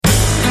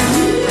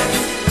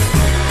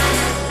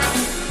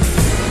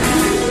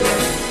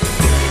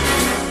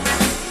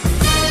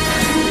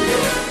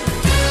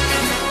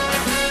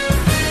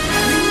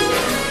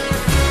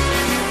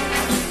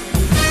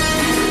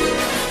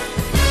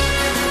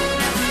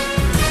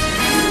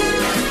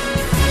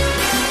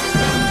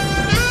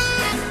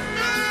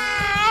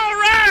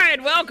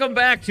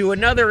Welcome back to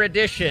another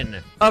edition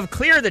of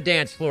Clear the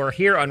Dance Floor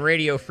here on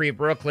Radio Free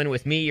Brooklyn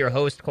with me, your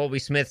host, Colby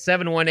Smith.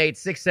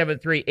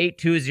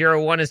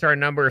 718-673-8201 is our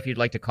number if you'd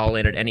like to call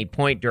in at any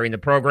point during the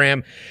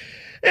program.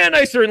 And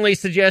I certainly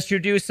suggest you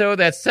do so.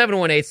 That's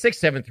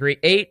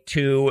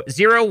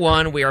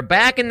 718-673-8201. We are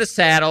back in the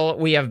saddle.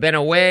 We have been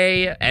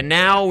away, and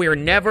now we're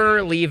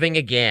never leaving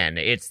again.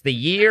 It's the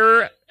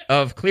year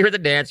of Clear the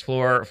Dance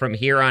Floor from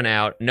here on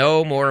out.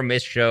 No more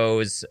missed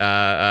shows,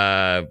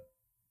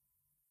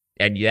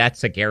 and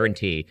that's a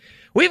guarantee.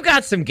 We've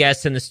got some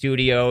guests in the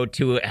studio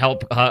to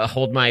help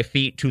hold my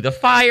feet to the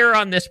fire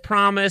on this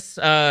promise.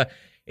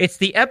 It's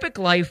the Epic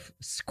Lyfe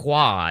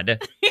squad.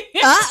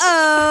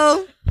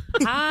 Uh-oh.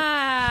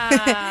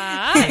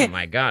 Hi. Oh,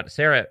 my God.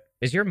 Sarah,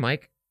 is your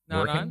mic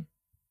Not working? on?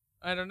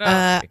 I don't know.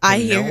 I Can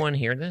hear. no one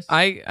hear this?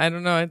 I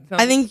don't know. It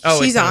sounds... I think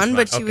Oh, it she's sounds on,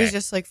 but fine. she Okay. was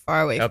just like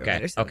far away from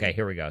it or something. Okay,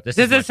 here we go. This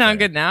Does is it much sound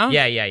better. good now?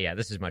 Yeah.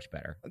 This is much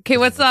better. Okay, This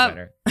what's is much up?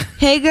 better.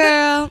 Hey,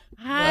 girl.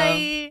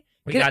 Hi.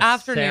 We Good got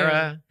afternoon.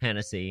 Sara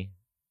Hennessey,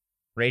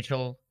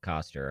 Rachel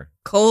Coster.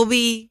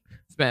 Colby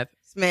Smith.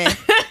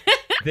 Smith.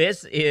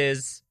 This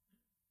is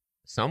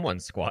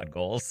someone's squad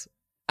goals.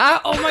 Oh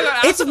my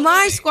God. It's my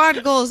absolutely.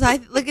 squad goals. I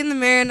look in the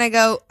mirror and I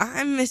go,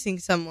 I'm missing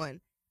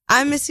someone.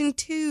 I'm missing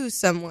two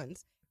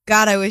someones.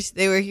 God, I wish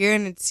they were here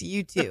and it's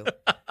you two.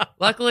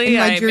 Luckily, in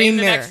my I'm dream in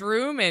the mirror. next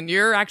room, and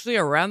you're actually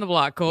around the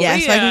block, Colby. Yeah,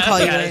 so I can call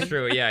you Yeah, in. that's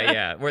true.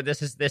 Yeah. Where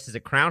this is a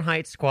Crown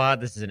Heights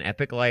squad. This is an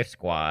Epic Lyfe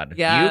squad.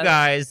 Yeah. You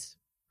guys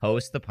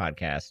host the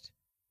podcast,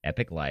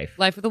 Epic Lyfe.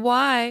 Life with a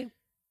Y.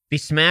 The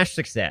smash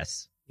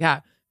success. Yeah.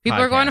 People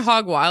are going Podcast.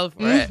 hog wild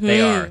for it. Mhm.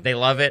 They are. They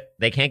love it.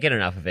 They can't get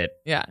enough of it.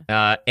 Yeah.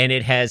 And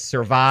it has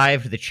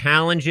survived the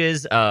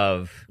challenges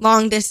of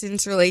Long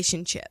distance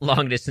relationship.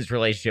 long distance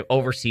relationship,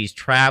 overseas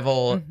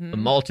travel, Mhm.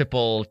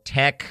 multiple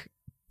tech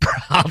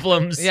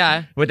problems.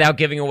 Yeah. Without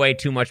giving away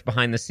too much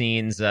behind the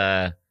scenes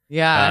Yeah.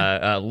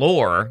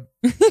 lore.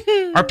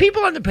 Are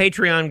people on the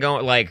Patreon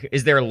going like?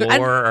 Is there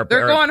lore?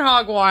 They're going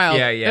hog wild.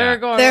 Yeah. They're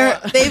going.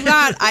 They've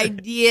got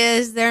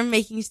ideas. They're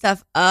making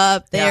stuff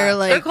up. They're They're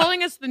like,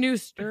 calling us the new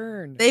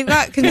Stern. they've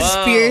got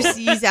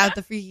conspiracies out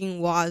the freaking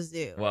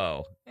wazoo.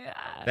 Whoa. Yeah.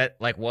 That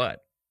like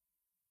what?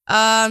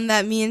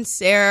 That me and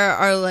Sarah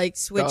are like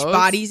switch Ghosts?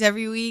 bodies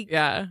every week.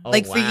 Yeah. Oh,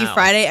 Like Freaky wow.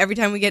 Friday, every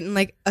time we get in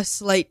like a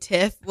slight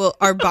tiff,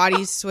 our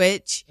bodies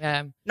switch.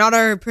 Yeah. Not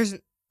our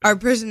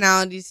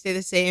personalities stay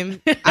the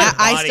same.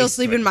 I still Bodies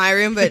sleep switch. in my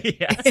room, but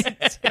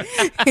Yes.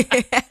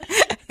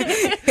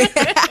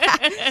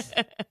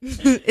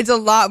 it's a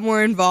lot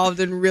more involved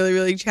and really,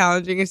 really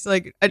challenging. It's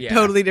like a Yeah.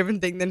 totally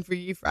different thing than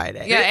Freaky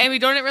Friday. Yeah, and we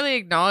don't really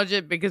acknowledge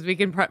it because we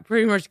can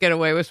pretty much get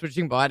away with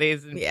switching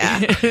bodies. And Yeah.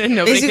 nobody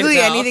Basically,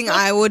 can tell. anything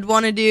I would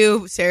want to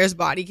do, Sarah's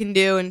body can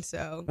do, and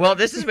so Well,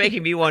 this is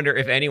making me wonder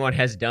if anyone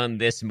has done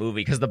this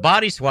movie, because the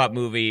body swap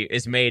movie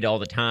is made all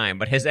the time,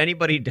 but has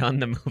anybody done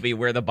the movie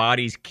where the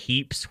bodies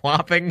keep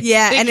swapping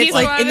yeah, They and it's keep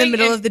like in the running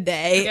middle and- of the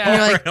day, Yeah. and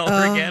you're over like, and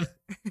over "Oh." again?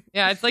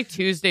 Yeah, it's like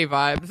Tuesday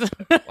vibes.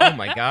 Oh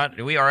my God.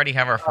 Do we already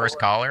have our first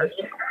caller?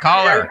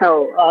 Caller.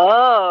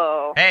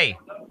 Oh, Hey,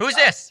 who's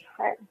this?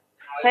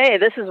 hey,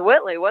 this is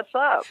Whitley. What's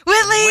up?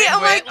 Whitley, oh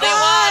my Whitley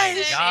gosh.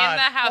 in God.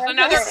 the house.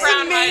 Another This is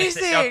crown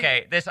amazing. Heights.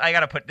 Okay,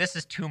 this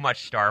is too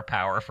much star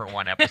power for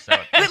one episode.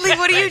 This Whitley, is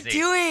what are you crazy.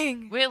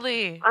 doing?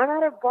 Whitley.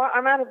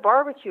 I'm at a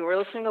barbecue. We're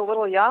listening to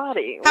Little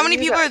Yachty. How What many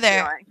you people guys are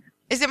there? doing?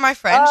 Is it my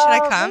friend? Should I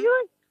come? Maybe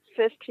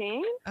like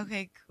 15.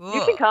 Okay, cool.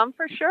 You can come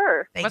for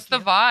sure. Thank What's you.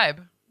 the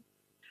vibe?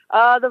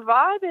 The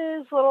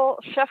vibe is little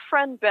chef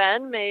friend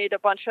Ben made a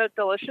bunch of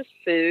delicious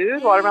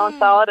food, watermelon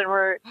salad, and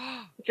we're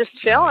just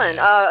chilling.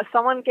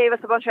 Someone gave us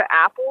a bunch of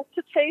apples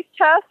to taste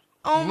test.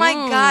 Oh my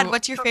Ooh. God,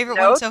 what's your Some favorite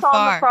one notes so on the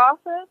far?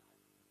 process.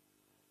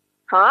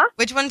 Huh?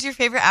 Which one's your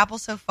favorite apple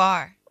so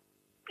far?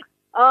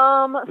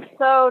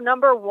 So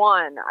number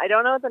one, I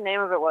don't know what the name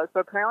of it was,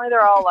 but apparently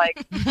they're all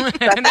like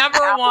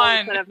Number apples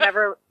one.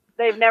 and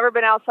they've never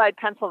been outside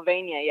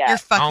Pennsylvania yet. You're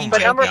fucking my But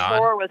joking. number God.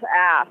 4 was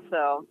ass,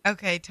 so.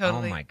 Okay,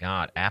 totally. Oh my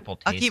God, apple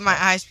taste. I'll keep my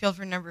buds. eyes peeled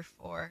for number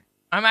 4.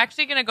 I'm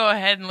actually going to go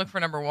ahead and look for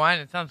number one.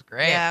 It sounds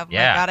great. Yeah, oh my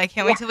Yeah. God, I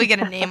can't wait till we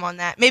get a name on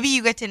that. Maybe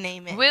you get to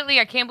name it.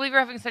 Whitley, I can't believe you're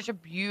having such a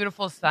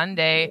beautiful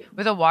Sunday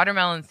with a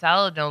watermelon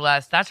salad, no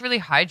less. That's really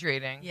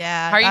hydrating.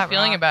 Yeah. How are you that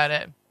feeling rocks. about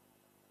it?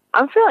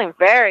 I'm feeling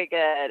very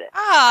good.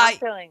 Ah, I'm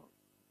feeling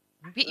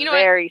You know what?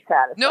 very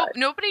satisfied. No,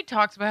 nobody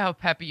talks about how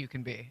peppy you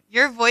can be.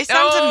 your voice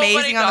sounds Nobody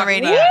amazing on the talks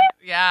radio. about it.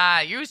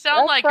 Yeah, you sound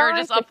That's like so you're nice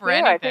just to up for hear.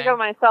 anything. I think of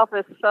myself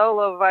as so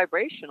low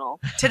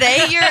vibrational.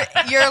 Today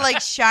you're like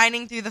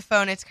shining through the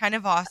phone. It's kind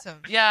of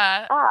awesome.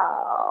 Yeah,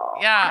 Oh.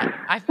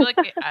 yeah. I feel like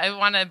I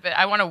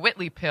want a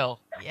Whitley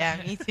pill.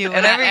 Yeah, me too. And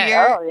Whatever I-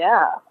 you're, Oh,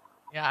 yeah.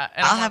 Yeah,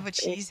 and I'll I have want- what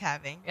she's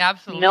having. Yeah,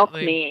 absolutely. Milk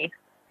me.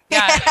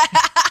 Yeah.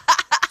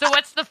 So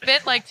what's the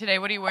fit like today?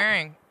 What are you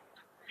wearing?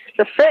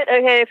 The fit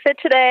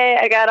today,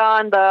 I got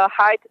on the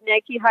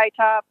Nike high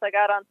tops. I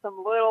got on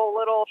some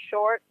little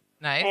shorts.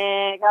 Nice.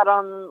 And I got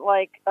on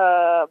like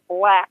a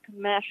black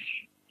mesh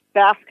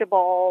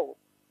basketball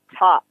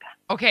top.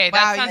 Okay,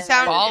 Wow, that you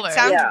sounds baller. it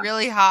sounds Yeah.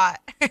 really hot.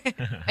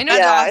 I know Yeah,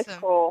 That's it's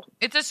awesome. cool.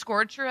 it's a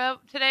scorcher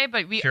out today,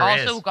 but we Sure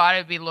also is.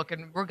 gotta be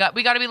looking. We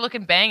gotta be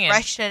looking banging.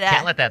 Fresh to death.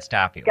 Can't let that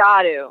stop you.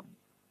 Got to.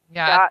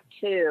 Yeah, Got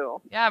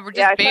to. yeah, we're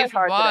Yeah, just I babes tried for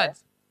hard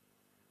wads.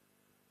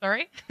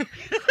 Sorry.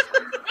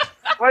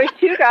 What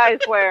are you guys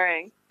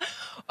wearing?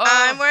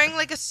 I'm wearing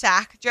like a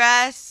sack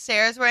dress.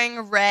 Sarah's wearing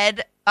a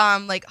red,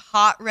 like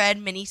hot red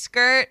mini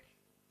skirt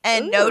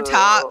and no Ooh.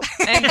 top.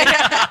 And-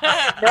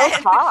 No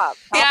top.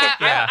 Yeah,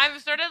 Yeah. I'm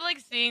sort of like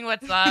seeing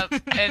what's up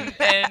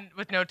and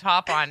with no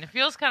top on. It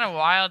feels kind of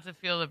wild to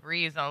feel the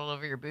breeze all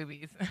over your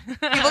boobies.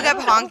 People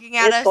kept honking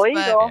at It's us, legal.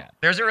 but Yeah.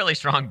 There's a really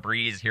strong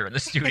breeze here in the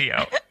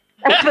studio.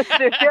 At the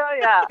studio,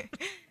 yeah.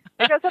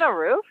 You guys in a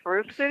roof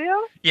studio?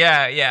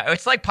 Yeah.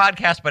 It's like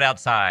podcast, but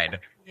outside.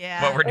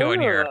 yeah, What we're doing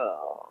here. Ooh.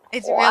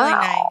 it's Wow. really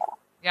nice.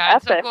 Yeah,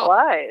 it's so Epic cool.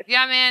 life.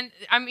 Yeah, man.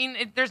 I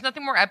mean, there's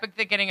nothing more epic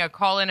than getting a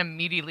call in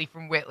immediately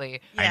from Whitley.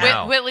 I Yeah.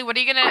 know. Whitley, what are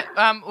you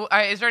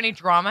gonna? Is there any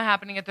drama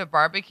happening at the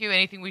barbecue?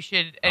 Anything we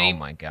should? Oh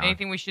my God.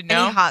 Anything we should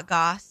know? Any hot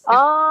goss? Or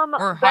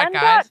hot Ben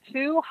guys. got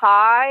too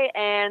high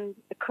and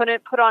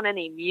couldn't put on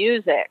any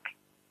music.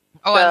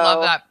 Oh, I love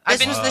So- that.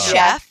 This was the Oh.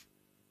 chef.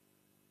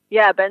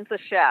 Yeah, Ben's the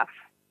chef.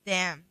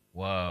 Damn.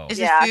 Whoa. Is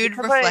Yeah, the food he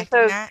couldn't put any-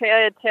 reflecting so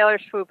that? Taylor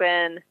swoop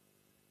in.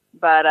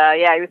 But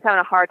yeah, he was having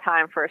a hard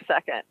time for a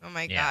second. Oh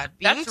my Yeah. god,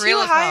 being That's too real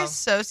as high well. is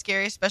so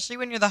scary, especially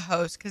when you're the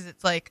host, because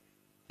it's like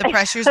the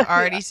pressure's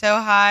already so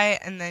high,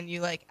 and then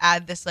you like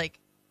add this like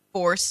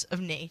force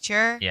of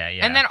nature. Yeah.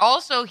 And then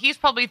also, he's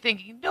probably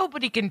thinking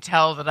nobody can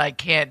tell that I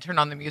can't turn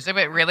on the music,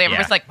 but really,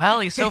 everybody's Yeah. like,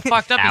 "Well, he's so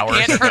fucked up, Hours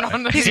he can't are turn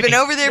on the He's music." been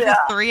over there Yeah.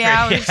 for 3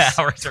 hours, Yeah,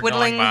 hours are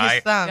twiddling going by.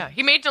 his thumb. Yeah,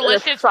 he made In a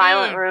delicious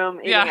silent food. room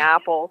eating Yeah.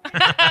 apples.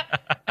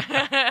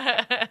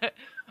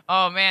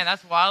 Oh man,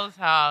 that's wild as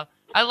hell.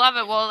 I love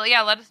it. Well,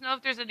 yeah, let us know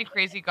if there's any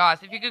crazy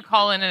goss. If you could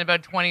call in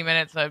about 20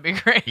 minutes, that'd be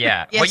great.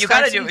 Yeah. Yeah, What you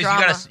start gotta do some is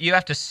drama. you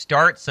have to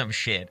start some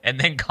shit and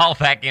then call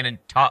back in and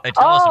tell us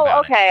Oh,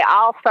 about it. okay.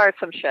 I'll start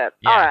some shit.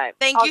 Yeah. All right.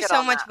 Thank I'll you get so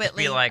on much, that.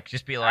 Whitley.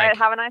 Just be All like, right.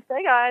 Have a nice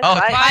day, guys. Oh,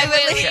 Bye. Bye,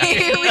 Whitley. Yeah.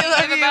 We love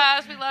You're the you.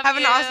 best. We love Have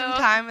you. an awesome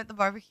time at the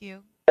barbecue.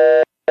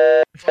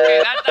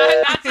 Okay,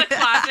 that's a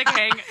classic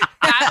hang.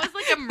 That was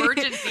like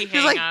emergency She's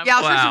hang like, up. yeah,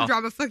 I'll start Wow. some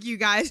drama. Fuck you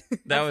guys. that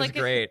That's was like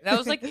great. That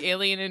was like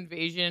alien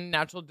invasion,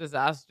 natural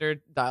disaster,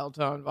 dial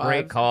tone vibes.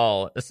 Great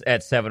call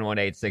at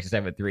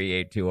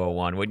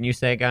 718-673-8201. Wouldn't you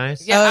say,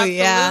 guys? Yeah, Oh,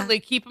 yeah. absolutely.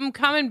 Keep them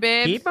coming,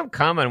 babes. Keep them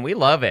coming. We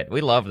love it.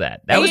 We love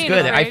that. That Hey, was you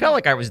good. know, I right? felt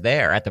like I was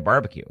there at the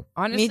barbecue.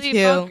 Honestly, Me it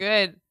felt too.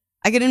 good.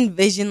 I could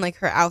envision like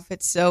her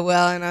outfit so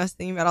well, and I was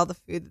thinking about all the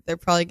food that they're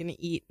probably gonna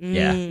eat.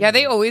 Yeah. Yeah,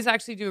 they always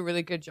actually do a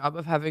really good job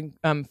of having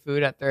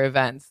food at their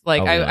events.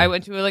 Like Oh, really? I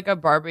went to like a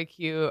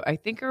barbecue, I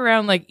think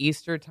around like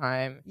Easter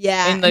time.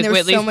 Yeah, And like there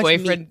was Whitley's so much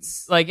boyfriend,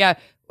 meats. like yeah,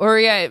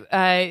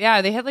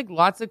 they had like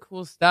lots of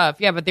cool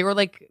stuff. Yeah, but they were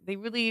like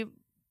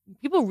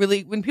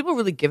when people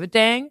really give a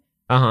dang,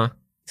 Uh-huh.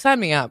 sign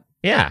me up.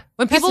 Yeah.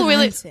 When That's people what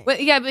really, I'm saying.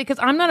 yeah, because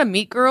I'm not a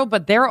meat girl,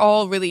 but they're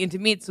all really into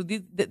meat, so they're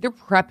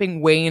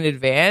prepping way in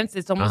advance.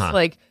 It's almost Uh-huh.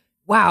 like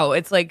wow,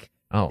 it's like.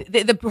 Oh.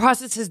 The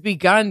process has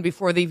begun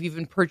before they've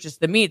even purchased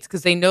the meats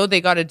because they know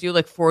they got to do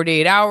like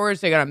 48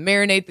 hours. They got to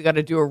marinate. They got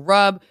to do a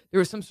rub. There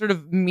was some sort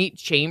of meat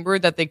chamber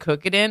that they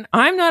cook it in.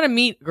 I'm not a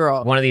meat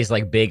girl. One of these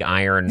like big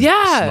iron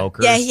Yeah.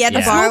 smokers. Yeah, he had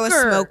to borrow a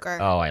Smoker. smoker.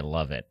 Oh, I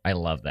love it. I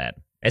love that.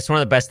 It's one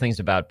of the best things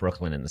about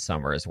Brooklyn in the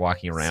summer is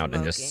walking around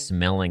and just Smoking.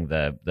 smelling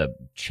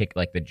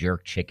the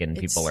jerk chicken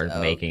It's people are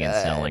so making and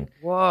good. selling.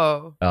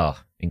 Whoa. Oh,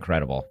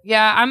 incredible.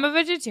 Yeah, I'm a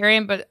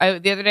vegetarian, but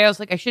the other day I was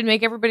like, I should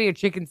make everybody a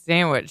chicken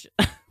sandwich.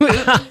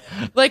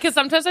 Like, because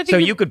sometimes I think So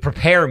you could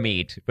prepare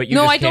meat, but you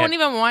no, just I don't can't-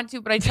 even want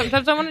to. But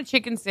sometimes I want a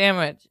chicken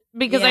sandwich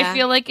because I Yeah.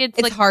 feel like it's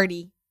It's like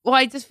hearty. well,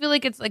 I just feel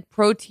like it's like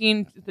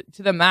protein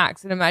to the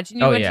max. And imagine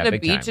you Oh, went yeah, to the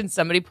big beach time. and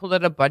somebody pulled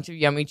out a bunch of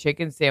yummy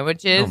chicken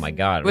sandwiches. Oh my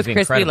God. It would with be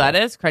crispy incredible.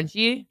 lettuce,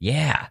 crunchy.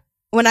 Yeah.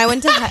 When I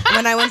went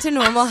to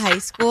normal high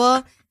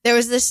school, there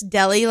was this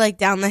deli like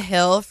down the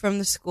hill from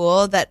the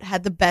school that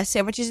had the best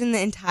sandwiches in the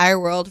entire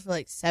world for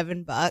like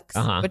 $7,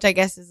 Uh-huh. which I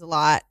guess is a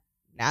lot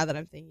now that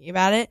I'm thinking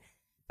about it.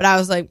 But I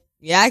was like,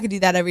 yeah, I could do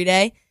that every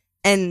day.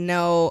 And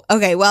no,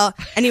 okay, well,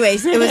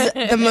 anyways, it was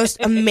the most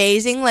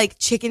amazing like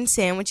chicken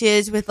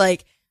sandwiches with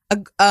like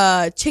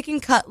a chicken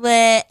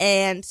cutlet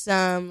and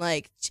some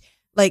like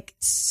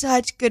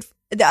such good.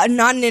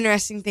 Not an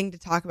interesting thing to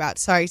talk about.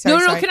 Sorry. No,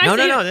 sorry. can I No,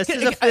 say no. This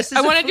is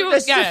I wanna do-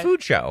 this is yeah. a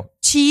food show.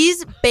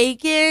 Cheese,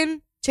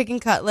 bacon, chicken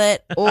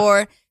cutlet,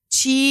 or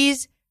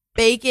cheese,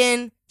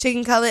 bacon,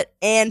 chicken cutlet,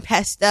 and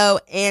pesto,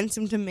 and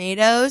some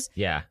tomatoes,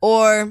 Yeah.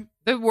 or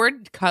the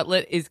word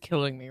cutlet is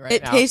killing me right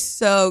it now. tastes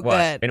so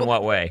What? good. In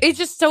what way? It's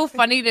just so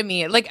funny to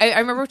me. Like I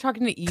remember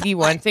talking to Edie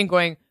once and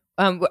going,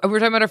 we were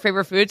talking about our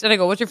favorite foods, and I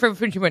go, "What's your favorite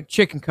food?" She went,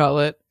 "Chicken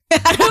cutlet."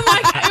 I'm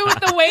like, it was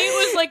the way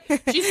it was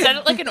like she said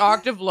it like an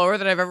octave lower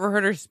than I've ever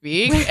heard her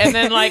speak, and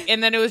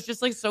then it was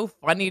just like so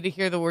funny to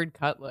hear the word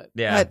cutlet.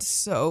 Yeah. That's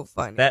so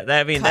funny.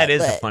 That is a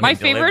Cutlet. funny My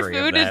favorite delivery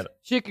of food is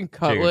that. chicken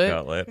cutlet. Chicken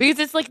cutlet. Because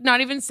it's like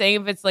not even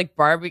saying if it's like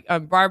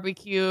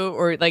barbecue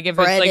or like if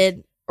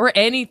Breaded. or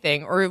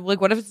anything. Or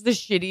like, what if it's the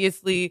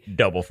shittiestly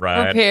Double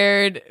fried.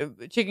 prepared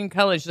chicken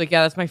cutlet? She's like,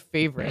 yeah, that's my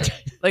favorite.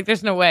 Like,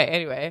 there's no way.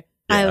 Anyway.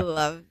 I Yeah.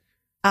 love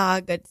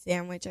a good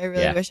sandwich. I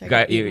really wish I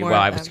could eat more Well,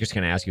 of I them. was just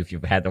going to ask you if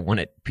you've had the one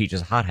at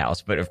Peach's Hot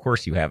House, but of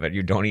course you haven't.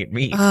 You don't eat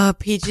meat.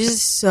 Peaches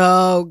is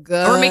so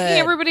good. We're making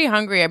everybody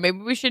hungry. Maybe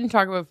we shouldn't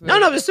talk about food.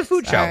 No, this is a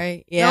food show.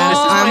 Sorry. Yeah, this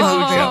is my I'm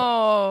food hungry. show.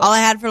 All I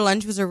had for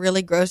lunch was a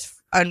really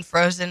gross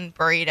unfrozen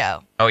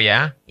burrito. Oh,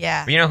 yeah?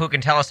 Yeah. You know who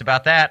can tell us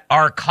about that?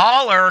 Our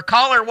caller.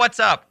 Caller, what's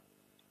up?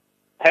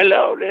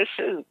 Hello, this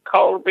is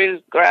Colby's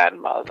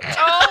grandmother.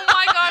 Oh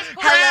my gosh,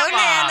 Hello,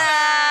 Grandma.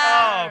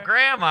 Nana. Oh,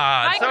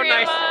 Grandma. Hi, so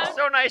Grandma. nice.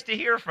 So nice to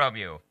hear from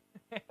you.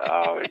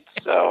 Oh, it's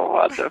so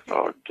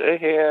wonderful to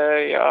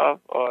hear your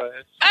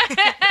voice.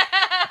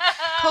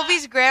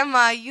 Colby's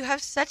grandma, you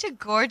have such a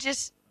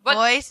gorgeous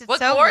voice. It's what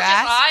so gorgeous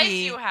raspy. eyes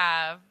you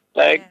have.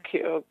 Thank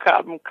you.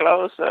 Come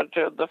closer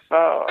to the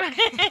phone.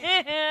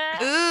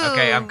 Ooh.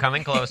 Okay, I'm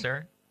coming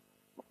closer.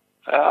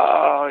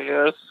 Oh,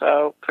 you're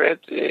so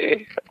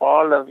pretty.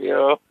 All of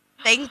you.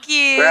 Thank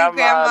you, Grandma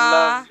Grandma.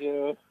 loves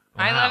you.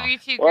 I Wow. love you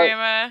too, What?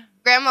 Grandma.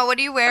 Grandma, what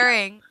are you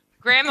wearing?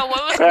 Grandma,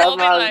 what was Grandma's-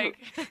 Colby like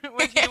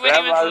when he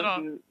was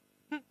little?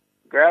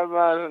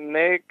 Grandma's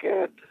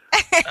naked.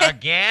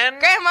 Again?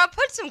 Grandma,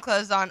 put some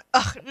clothes on.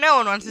 Ugh, no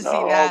one wants to see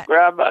No, that.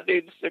 Grandma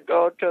needs to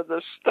go to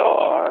the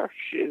store.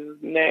 She's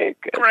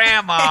naked.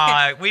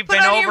 Grandma, we've Put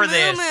been on your over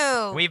this.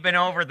 muumuu. We've been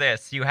over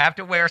this. You have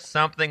to wear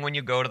something when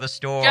you go to the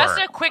store. Just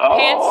a quick Oh,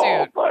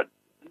 pantsuit.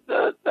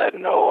 but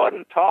then no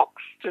one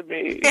talks to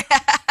me.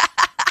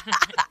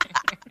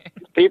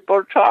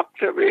 People talk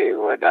to me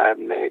when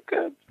I'm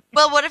naked.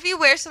 Well, what if you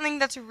wear something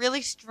that's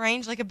really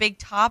strange, like a big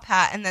top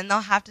hat, and then they'll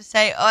have to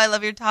say, "Oh, I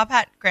love your top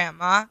hat,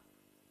 Grandma."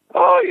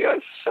 Oh,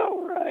 you're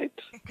so right.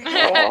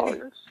 Oh,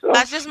 you're so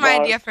That's just my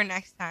smart. idea for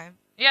next time.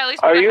 Yeah, at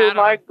least Are put a you hat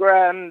my on.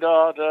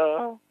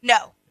 granddaughter?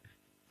 No,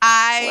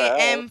 I Well.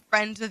 am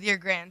friends with your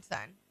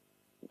grandson.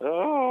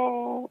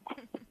 Oh,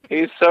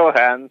 he's so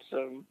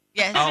handsome.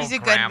 Yes, Oh, he's a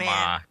Grandma. good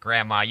man.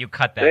 Grandma, you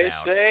cut that They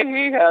out. say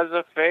he has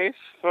a face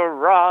for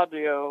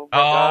radio, but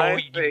Oh, Oh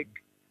my.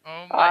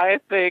 I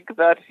think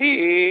that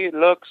he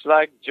looks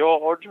like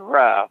George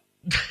Raft.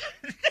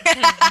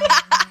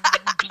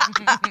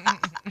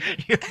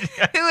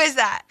 Who is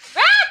that?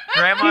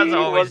 Grandma's He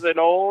always was an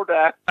old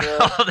actor.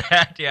 all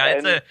that. Yeah,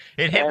 And-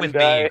 it hit with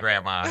and me,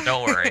 Grandma.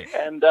 Don't worry.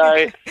 And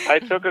I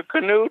took a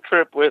canoe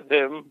trip with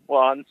him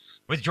once,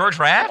 With George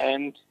Raft?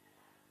 and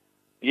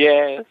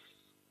yes,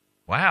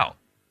 Wow.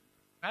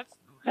 That's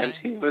and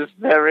he was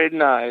very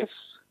nice,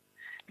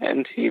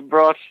 and he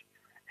brought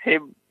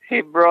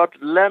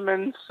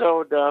lemon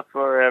soda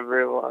for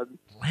everyone.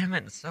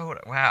 Lemon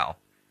soda. Wow.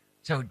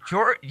 So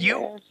George,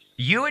 Yes,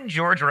 you and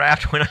George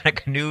Raft went on a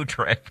canoe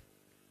trip,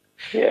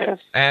 yes.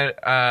 and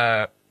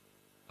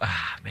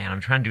man, I'm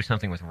trying to do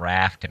something with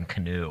raft and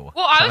canoe.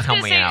 Well, I So was help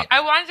going to me say, out.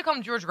 I wanted to call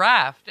him George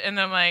Raft, and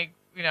I'm like,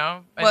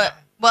 Well,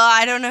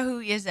 I don't know who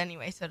he is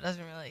anyway, so it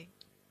doesn't really.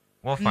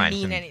 We'll find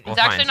mean some. anything. We'll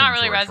it's actually find not some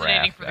really George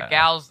resonating Raft, for the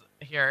gals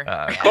here.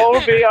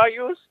 Colby, are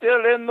you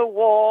still in the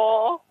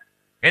war?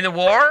 In the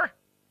war?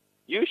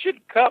 You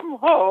should come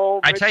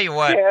home. I tell you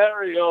what. It's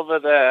scary over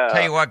there.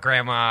 Tell you what,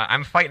 Grandma,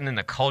 I'm fighting in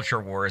the culture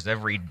wars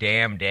every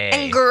damn day.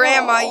 And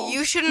Grandma, Oh,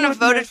 you shouldn't have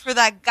voted for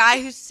that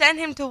guy who sent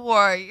him to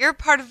war. You're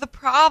part of the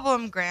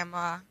problem,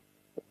 Grandma.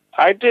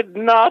 I did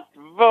not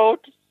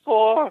vote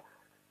for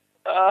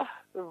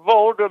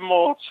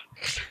Voldemort.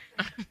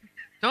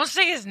 Don't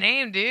say his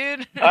name,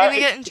 dude. We're gonna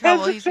get in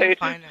trouble. He's gonna hesitated.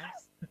 find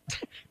us.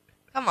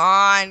 Come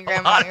on, A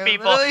Grandma. lot of you're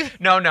people. literally-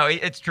 No,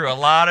 it's true. A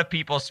lot of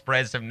people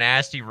spread some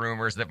nasty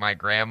rumors that my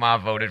grandma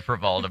voted for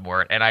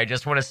Voldemort, and I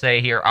just want to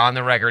say here on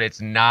the record, it's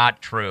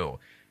not true.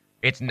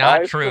 It's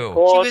not I true.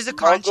 support She was a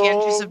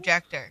conscientious Muggles.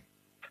 objector.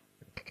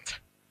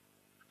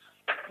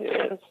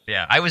 Yes,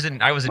 Yeah, I was in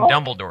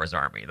Dumbledore's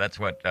army. That's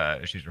what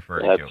she's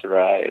referring that's to.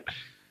 right.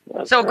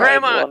 That's So, right.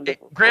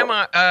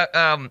 Grandma,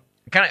 Wonderful.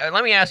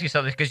 let me ask you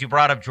something because you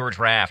brought up George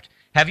Raft.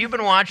 Have you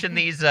been watching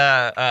these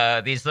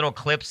little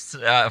clips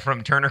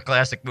from Turner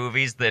Classic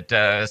Movies that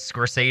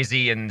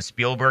Scorsese and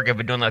Spielberg have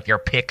been doing, like their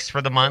picks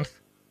for the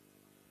month?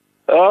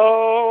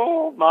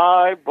 Oh,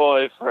 my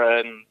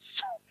boyfriends.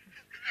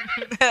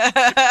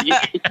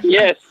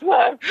 Yes,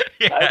 I've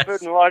Yes.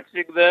 been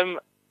watching them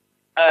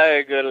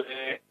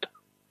eagerly.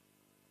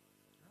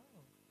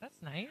 That's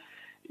nice.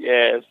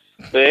 Yes,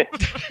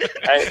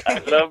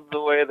 I love the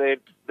way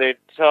they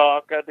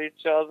talk at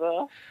each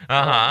other.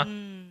 Uh-huh.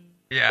 Mm.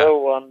 Yeah. So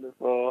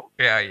wonderful.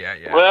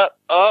 Yeah.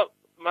 Well,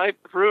 my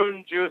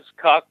prune juice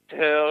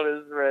cocktail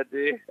is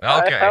ready.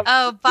 I Okay. have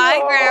Oh, to bye,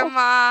 go.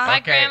 Grandma.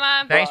 Bye,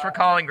 Grandma. Thanks for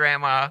calling,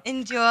 Grandma.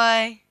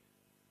 Enjoy.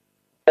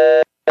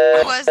 Who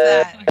was Oh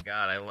that? my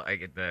God, I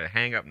get the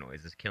hang-up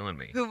noise is killing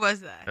me. Who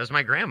was That that? was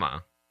my grandma.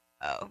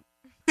 Oh.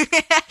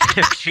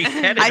 She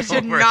said it I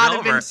should over not and have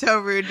over. been so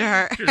rude to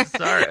her.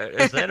 Sorry,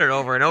 I said it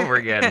over and over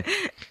again.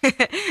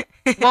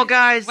 Well,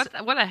 guys,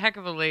 What a heck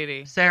of a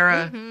lady.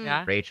 Sarah, Mhm.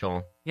 Yeah.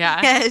 Rachel, Yeah.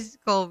 Yes,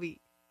 Colby.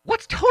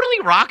 what's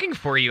totally rocking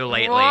for you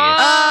lately? Whoa,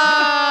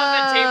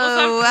 the tables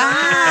have Oh,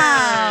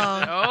 wow.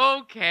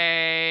 turned.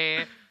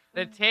 Okay.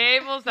 The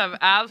tables have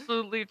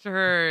absolutely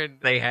turned.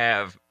 They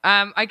have.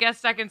 I guess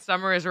second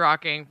summer is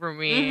rocking for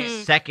me.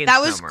 Mhm. Second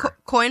That was summer.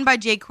 coined by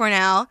Jake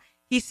Cornell.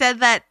 He said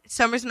that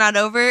summer's not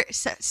over,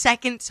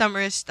 second summer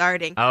is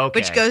starting, Okay.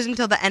 which goes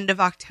until the end of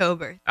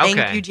October. Thank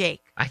Okay. you, Jake.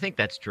 I think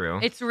that's true.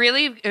 It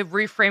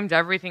reframed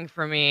everything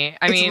for me.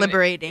 I It's mean,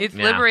 liberating. It's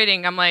Yeah.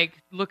 liberating. I'm like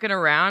looking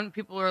around.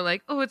 People are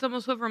like, "Oh, it's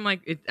almost over." I'm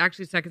like, "It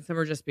actually second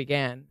summer just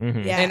began."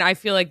 Mhm. Yeah. And I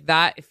feel like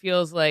that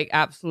feels like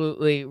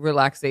absolutely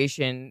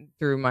relaxation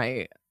through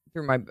my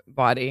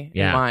body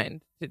Yeah. and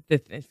mind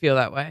to feel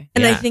that way.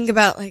 And I Yeah. think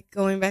about like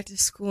going back to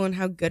school and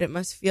how good it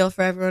must feel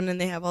for everyone, and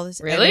they have all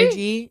this Really?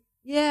 energy.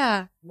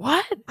 Yeah.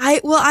 What?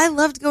 I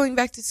loved going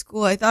back to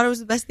school. I thought it was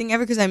the best thing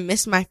ever because I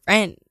missed my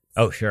friends.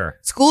 Oh, sure.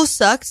 School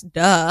sucks,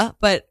 duh.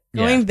 But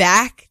going Yeah.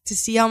 back to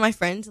see all my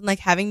friends and like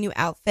having new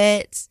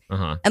outfits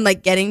Uh-huh. and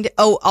like getting to,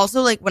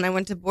 also like when I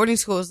went to boarding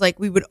school, it was like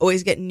we would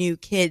always get new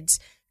kids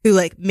who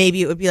like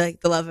maybe it would be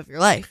like the love of your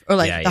life or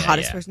like Yeah, the yeah,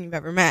 hottest yeah. person you've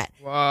ever met.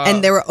 Wow.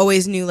 And there were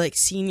always new like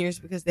seniors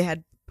because they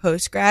had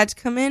post grads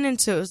come in.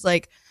 And so it was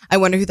like, I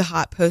wonder who the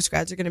hot post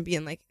grads are going to be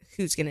and like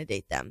who's going to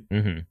date them.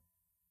 Mm-hmm.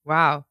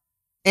 Wow.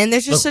 And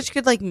there's just Look- such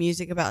good like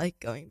music about like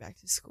going back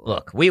to school.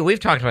 Look, we've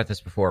talked about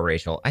this before,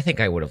 Rachel. I think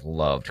I would have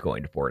loved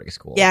going to boarding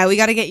school. Yeah, we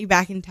got to get you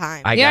back in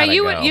time. I Yeah, gotta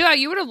you go. would. Yeah,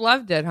 you would have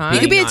loved it, huh? You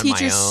could be a Being on my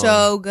teacher own.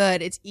 so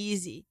good. It's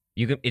easy.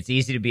 It's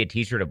easy to be a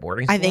teacher at a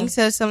boarding school? I think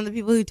so. Some of the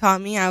people who taught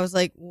me, I was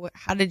like,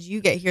 how did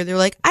you get here? They're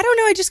like, I don't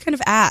know. I just kind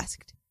of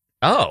asked.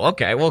 Oh,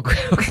 okay. Well,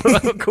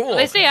 cool.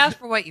 They say ask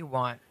for what you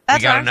want. That's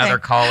we got what I'm another saying.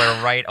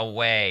 caller right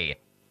away.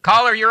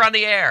 Caller, you're on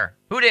the air.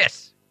 Who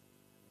dis?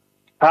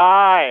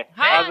 Hi.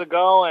 Hi. How's it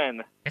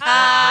going? It's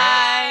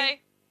Hi.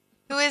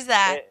 Who is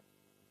that?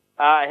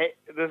 Hey,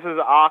 this is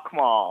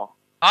Akmal.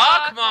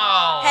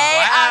 Akmal. Hey,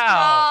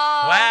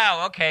 wow. Akmal.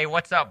 Wow. Okay.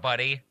 What's up,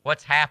 buddy?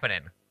 What's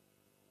happening?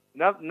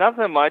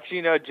 Nothing much,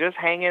 just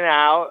hanging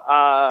out.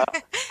 I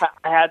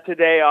had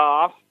today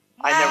off.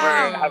 I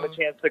never Wow. have a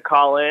chance to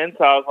call in,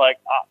 so I was like,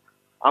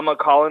 I'm going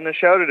to call in the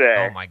show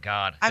today. Oh my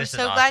God. I'm This so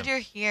is glad awesome. you're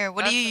here.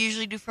 What do That's you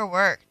usually do for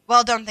work?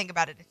 Well, don't think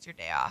about it. It's your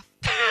day off.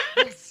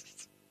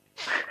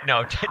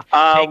 No. Take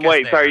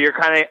Wait, us sorry, there. you're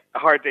kind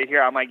of hard to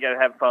hear. I might get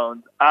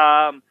headphones.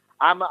 I'm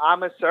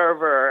a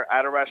server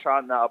at a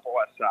restaurant in the Upper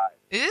West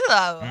Side. Ooh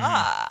la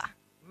la.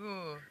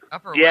 Ooh,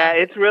 upper Yeah,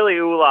 West. it's really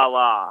ooh la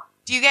la.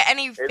 Do you get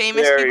any It's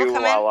famous very people ooh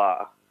come la in?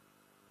 la.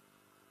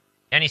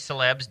 Any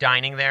celebs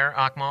dining there,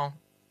 Akmal?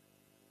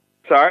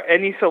 Sorry,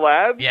 any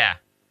celebs? Yeah.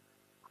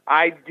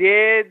 I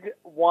did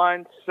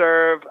once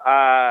serve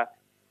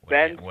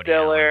Ben Woody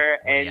Stiller,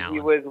 Allen. Woody and he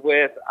Allen. was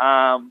with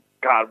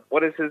God,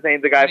 what is his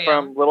name? The guy Woody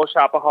from Allen? Little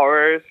Shop of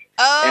Horrors,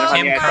 Oh, And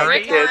Honey, I Shrunk the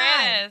Rick Kids.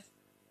 Moranis.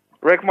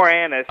 Rick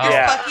Moranis. Oh.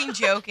 Yeah, fucking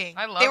joking.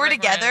 I love They were Rick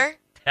together.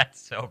 That's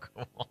so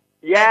cool.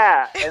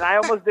 yeah, and I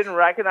almost didn't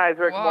recognize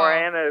Rick Whoa.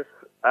 Moranis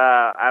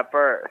at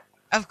first.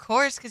 Of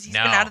course, because he's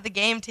No. been out of the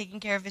game taking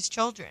care of his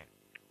children.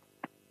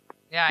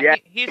 Yeah, Yeah,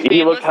 he's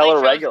he looked famously hella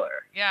chose- regular.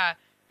 Yeah,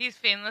 he's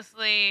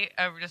famously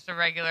just a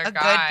regular A guy.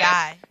 good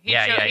guy. He,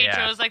 Yeah, he yeah.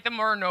 chose like the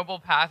more noble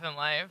path in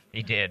life.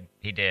 He did.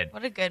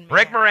 What a good man.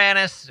 Rick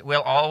Moranis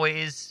will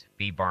always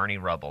be Barney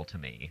Rubble to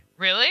me.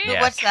 Really?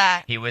 Yeah. What's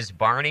that? He was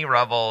Barney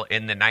Rubble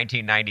in the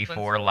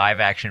 1994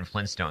 live-action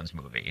Flintstones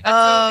movie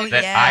Oh,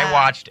 that yeah. I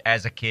watched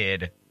as a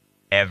kid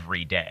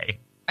every day.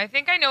 I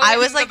think I know. I him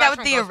was from like the that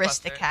guy with the from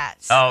Ghostbusters.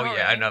 Aristocats. Oh, Oh, yeah,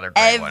 really? another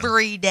great one.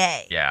 Every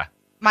day. Yeah.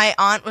 My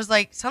aunt was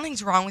like,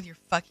 something's wrong with your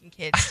fucking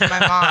kids to my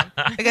mom.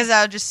 Because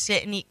I would just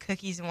sit and eat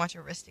cookies and watch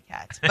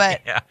Aristocats.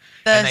 But yeah.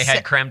 the And they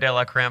had creme de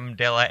la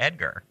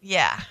Edgar.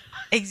 yeah,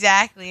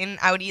 exactly. And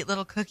I would eat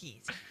little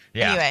cookies.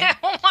 Yeah. Anyway,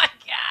 Oh my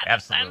god.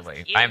 Absolutely.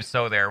 Sounds cute. I'm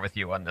so there with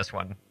you on this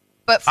one.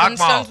 but Akmal.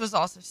 Flintstones was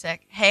also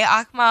sick. Hey,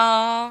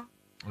 Akmal.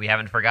 We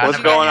haven't forgotten What's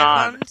about going you.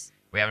 on? Headphones?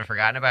 We haven't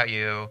forgotten about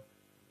you.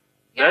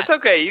 Yeah. That's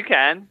okay, you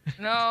can.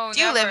 No. Do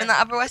you live never. in the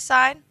Upper West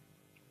Side?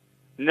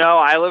 No,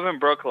 I live in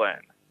Brooklyn.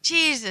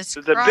 Jesus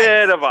It's a Christ.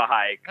 bit of a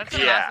hike. That's a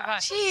massive yeah.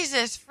 hike.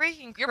 Jesus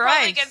freaking You're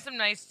probably Christ. getting some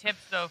nice tips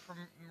though from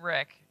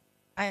Rick.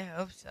 I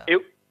hope so.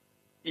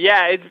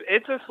 Yeah,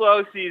 it's a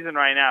slow season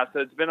right now,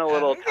 so it's been a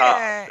little Okay.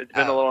 tough. It's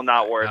been a little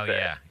not worth Oh,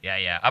 it.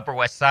 yeah. Upper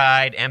West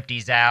Side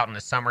empties out in the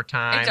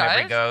summertime. It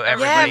does? yeah,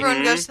 Everybody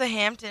everyone goes to the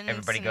Hamptons.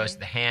 Everybody and- goes to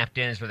the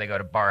Hamptons, or they go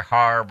to Bar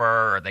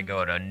Harbor, or they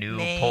go to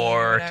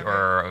Newport,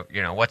 whatever.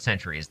 or what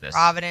century is this?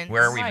 Providence.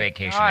 Where are Oh we my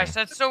vacationing? Gosh,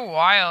 that's so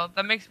wild.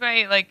 That makes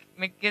me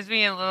gives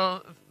me a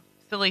little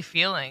silly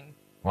feeling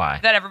Why?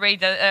 that everybody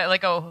does,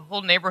 like a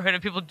whole neighborhood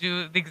of people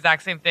do the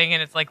exact same thing,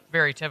 and it's like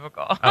very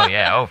typical. Oh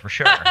yeah, oh for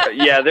sure.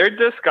 Yeah, they're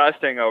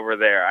disgusting over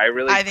there. I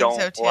really I think don't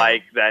so, too.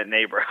 like that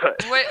neighborhood.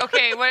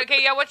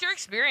 Okay, yeah. What's your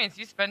experience?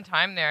 You spend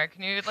time there.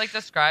 Can you like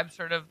describe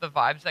sort of the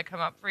vibes that come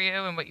up for you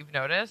and what you've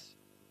noticed?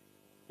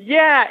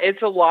 Yeah,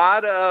 it's a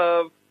lot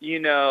of,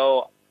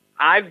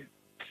 I've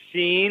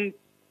seen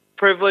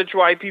privileged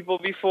white people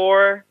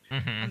before, hmm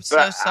I'm but so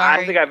I sorry.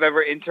 don't think I've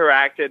ever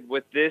interacted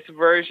with this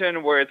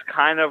version where it's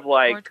kind of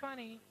like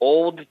 420.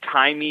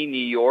 old-timey New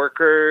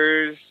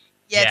Yorkers.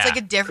 yeah, it's Yeah. like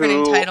a different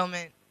Who-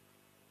 entitlement.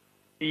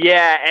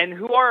 Yeah, and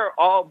who are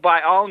all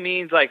by all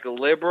means like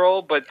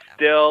liberal, but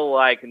still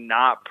like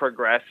not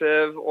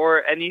progressive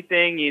or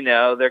anything. You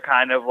know, they're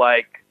kind of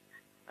like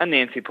a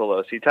Nancy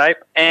Pelosi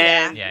type,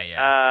 and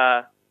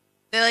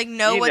they like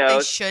know what know,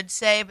 they should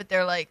say, but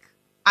they're like,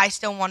 I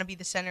still want to be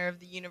the center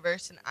of the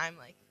universe, and I'm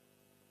like,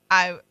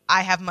 I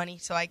have money,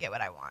 so I get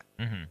what I want.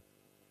 Mm-hmm.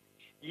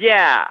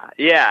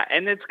 Yeah,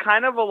 and it's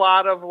kind of a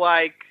lot of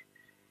like,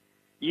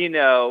 you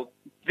know,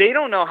 they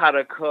don't know how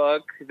to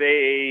cook.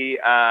 They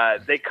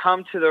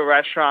come to the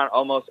restaurant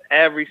almost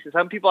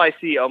some people I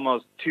see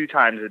almost 2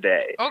 times a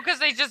day. Oh, because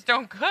they just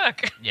don't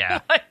cook.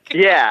 Yeah.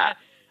 Yeah.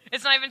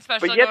 It's not even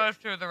special to go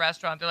to the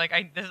restaurant. They're like,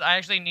 I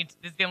actually need.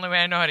 This is the only way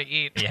I know how to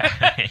eat.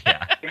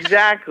 Yeah.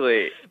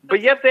 Exactly.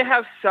 But yet they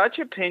have such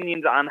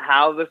opinions on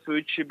how the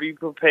food should be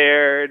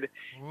prepared.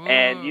 Ooh.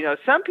 And, you know,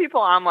 some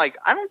people I'm like,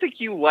 I don't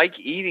think you like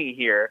eating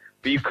here,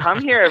 but you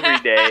come here every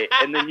day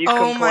and then you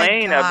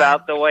complain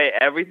about the way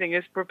everything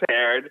is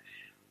prepared.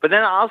 But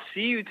then I'll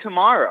see you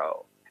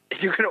tomorrow.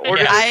 You can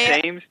order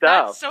the same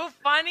stuff. That's so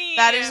funny.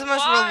 That is the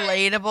most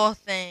relatable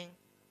thing.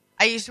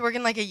 I used to work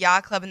in like a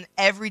yacht club, and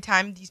every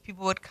time these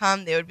people would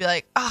come, they would be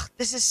like, "Oh,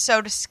 this is so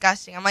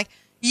disgusting." I'm like,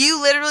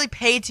 "You literally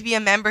paid to be a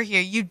member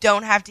here. You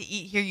don't have to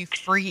eat here, you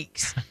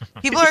freaks."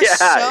 People are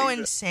so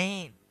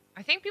insane.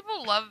 I think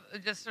people love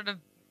just sort of.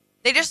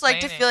 They just like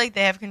to feel like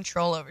they have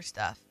control over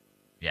stuff.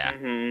 Yeah.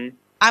 Mm-hmm.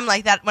 I'm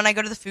like that when I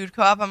go to the food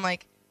co-op. I'm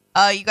like,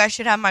 you guys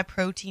should have my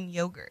protein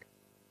yogurt,"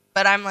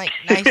 but I'm like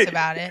nice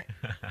about it.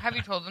 Have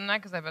you told them that?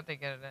 Because I bet they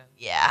get it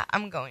in. Yeah,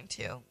 I'm going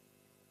to.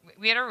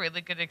 We had a really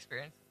good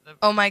experience.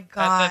 Oh my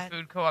god! At the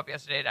food co-op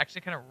yesterday, it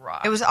actually kind of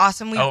rocked. It was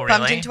awesome. We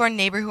bumped into our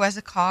neighbor who has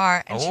a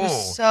car, and she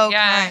was so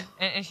kind.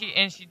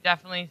 and she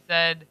definitely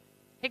said,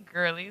 "Hey,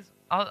 girlies,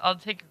 I'll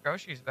take your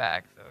groceries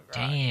back." So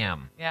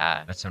damn,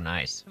 yeah, that's so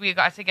nice. We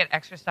got to get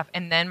extra stuff,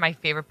 and then my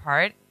favorite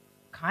part,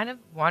 kind of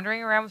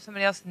wandering around with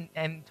somebody else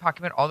and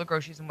talking about all the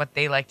groceries and what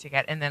they like to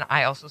get, and then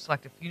I also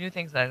select a few new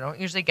things that I don't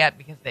usually get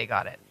because they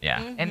got it.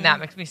 Yeah, and that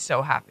makes me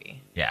so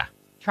happy. Yeah,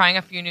 trying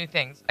a few new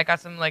things. I got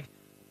some like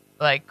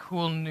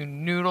cool new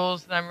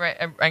noodles that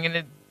I'm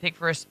gonna take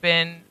for a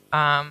spin.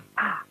 God,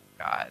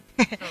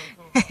 so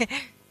cool.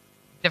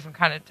 Different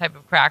kind of type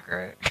of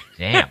cracker.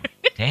 Damn.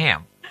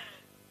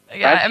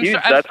 Yeah,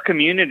 that's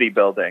community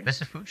building. This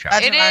is food shop.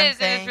 It is,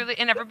 and it's really,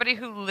 and everybody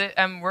who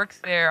works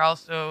there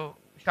also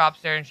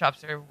shops there, and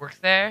shops there works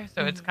there.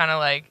 So it's kind of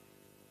like,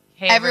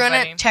 hey, everyone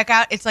everybody. at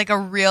checkout, it's like a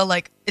real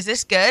like, is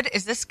this good?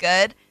 Is this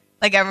good?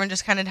 Like everyone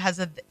just kind of has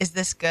a, is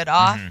this good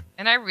off? Mm-hmm.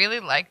 And I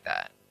really like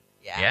that.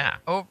 Yeah.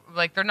 Oh,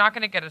 like they're not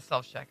going to get a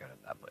self-checkout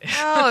at that place.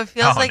 No, it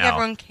feels like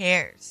everyone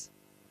cares.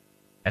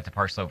 At the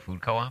Park Slope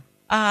Food Co-op?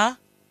 Uh-huh.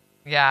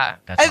 Yeah.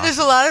 That's awesome. There's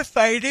a lot of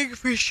fighting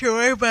for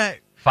sure, but...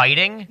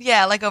 Fighting?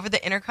 Yeah, like over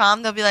the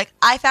intercom, they'll be like,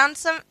 I found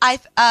some,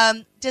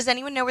 does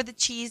anyone know where this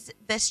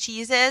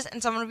cheese is?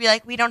 And someone will be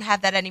like, we don't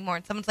have that anymore.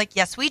 And someone's like,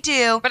 yes, we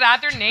do. But add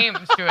their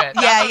names to it.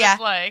 Yeah.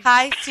 It's like.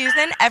 Hi,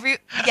 Susan.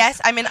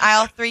 Yes, I'm in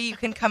aisle 3. You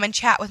can come and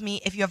chat with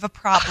me if you have a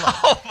problem.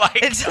 Oh my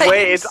God.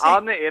 It's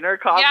on the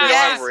intercom. Yeah, They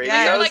yeah.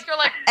 have You're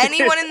like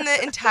anyone in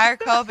the entire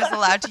co-op is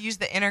allowed to use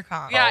the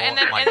intercom. Yeah, and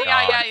then God.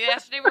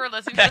 yesterday we were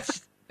listening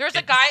to there's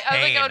a guy,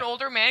 like an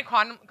older man,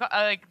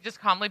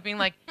 just calmly being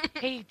like,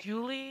 "Hey,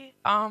 Julie,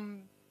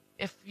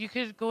 if you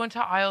could go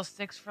into aisle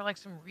 6 for like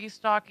some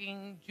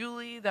restocking,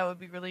 Julie, that would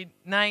be really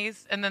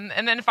nice." And then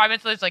 5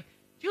 minutes later, it's like,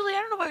 "Julie,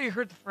 I don't know why you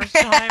heard the first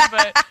time,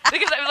 but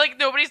because like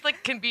nobody's like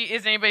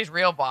is anybody's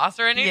real boss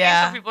or anything,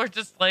 so people are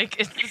just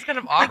like, it's just kind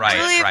of awkward." Right,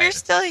 Julie, if you're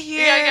still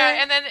here,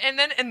 yeah.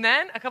 And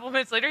then a couple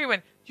minutes later, he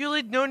went,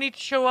 "Julie, no need to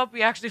show up.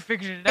 We actually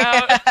figured it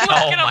out."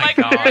 My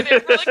God.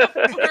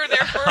 We were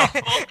there for a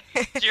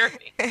full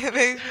journey. It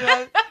makes me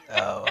laugh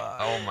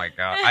Oh my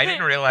God. I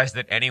didn't realize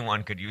that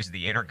anyone could use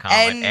the intercom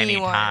at any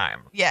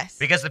time. Yes.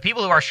 Because the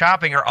people who are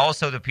shopping are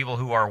also the people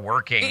who are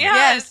working.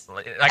 Yes.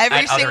 Like, every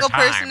at single other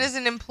person times. is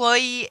an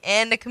employee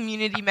and a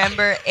community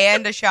member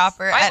and a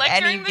shopper I at liked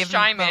any hearing the given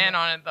shy moment. man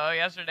on it, though,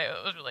 yesterday.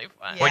 It was really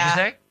fun. What'd you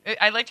say?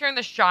 I liked hearing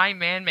the shy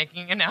man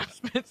making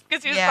announcements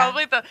because he was Yeah.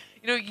 probably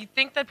you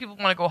think that people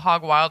want to go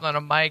hog wild on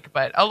a mic,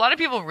 but a lot of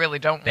people really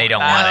don't They don't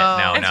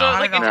that. want it. And No. so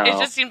Not at all. it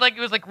just seemed like it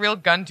was like real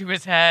gun to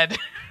his head.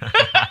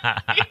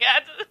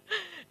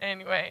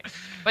 Anyway,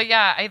 but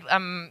yeah,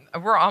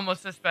 we're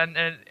almost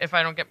suspended if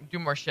I don't do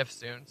more shifts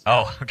soon. So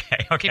Oh, okay.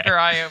 keep your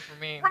eye out for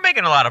me. We're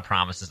making a lot of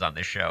promises on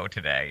this show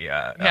today.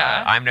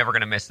 I'm never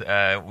gonna miss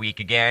a week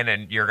again,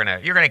 and you're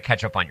gonna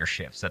catch up on your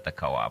shifts at the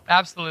co-op.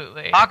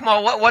 Absolutely.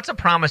 Akmal, what's a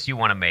promise you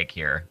want to make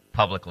here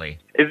publicly?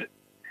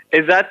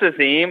 Is that the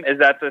theme? Is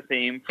that the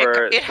theme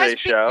for It has today's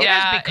show? It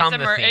Yeah, has become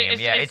it's the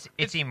theme.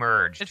 It's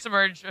emerged. It's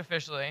emerged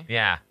officially.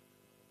 Yeah.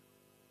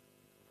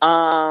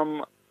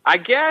 I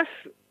guess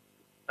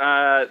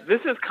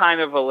this is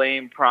kind of a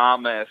lame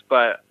promise,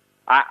 but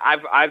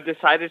I've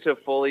decided to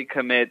fully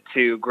commit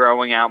to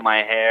growing out my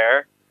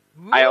hair.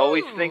 I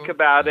always think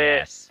about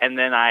it, and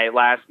then I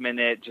last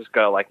minute just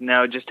go like,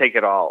 no, just take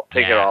it all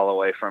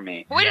away from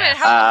me. Wait a minute, Yes.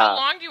 how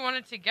long do you want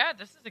it to get?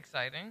 This is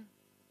exciting.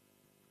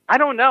 I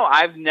don't know.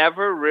 I've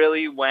never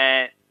really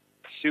went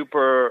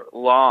super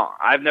long.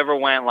 I've never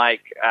went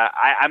like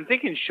I'm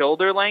thinking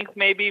shoulder length,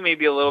 maybe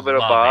a little bit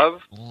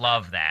above.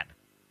 Love that.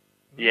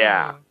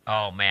 Yeah.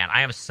 Oh man,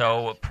 I am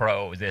so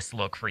pro this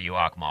look for you,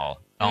 Akmal.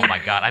 Oh my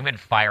god, I'm getting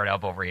fired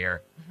up over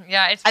here.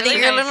 Yeah, it's I really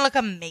think you're nice. gonna look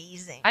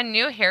amazing. A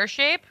new hair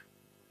shape,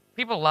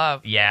 people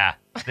love. Yeah,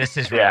 this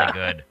is really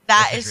good.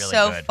 That This is really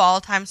so good.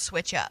 fall time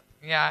switch up.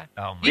 Yeah.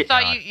 Oh my You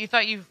thought god. you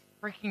thought you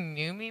freaking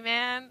knew me,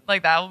 man?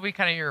 Like that will be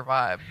kind of your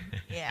vibe.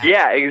 Yeah.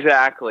 Yeah,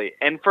 exactly.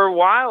 And for a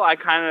while,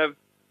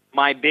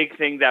 my big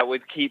thing that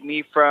would keep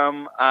me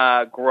from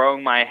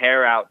growing my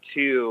hair out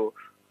too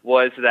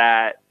was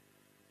that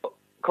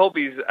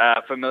Colby's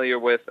familiar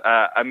with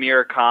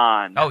Amir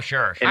Khan. Oh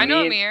sure. And I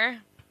know me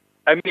Amir.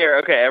 Amir,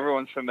 okay,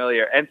 everyone's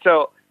familiar. And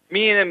so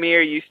me and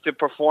Amir used to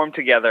perform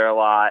together a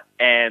lot,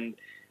 and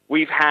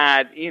we've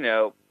had,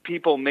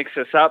 people mix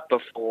us up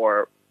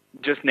before,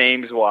 just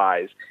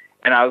names-wise.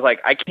 And I was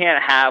like, I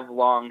can't have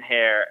long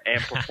hair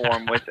and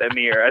perform with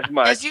Amir as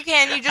much. Yes, you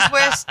can. You just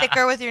wear a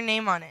sticker with your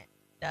name on it.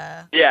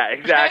 Duh. Yeah,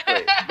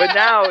 exactly. But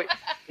now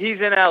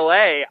he's in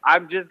LA.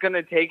 I'm just going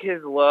to take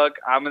his look.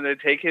 I'm going to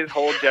take his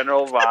whole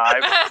general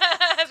vibe.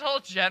 His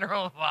whole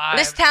general vibe.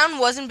 This town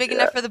wasn't big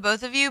enough for the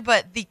both of you,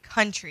 but the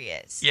country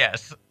is.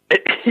 Yes.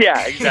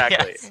 Yeah,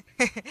 exactly.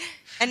 Yes.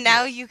 And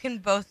now you can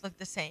both look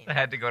the same. I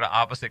had to go to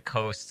opposite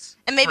coasts.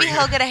 And maybe for you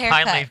he'll to get a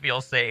haircut. Finally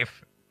feel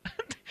safe.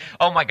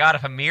 Oh my god,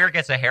 if Amir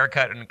gets a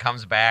haircut and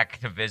comes back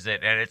to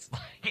visit and it's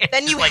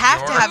Then just you like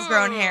have to yours, have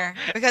grown hair.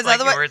 Because like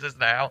otherwise, yours is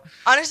now.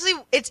 honestly,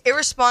 it's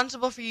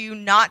irresponsible for you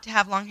not to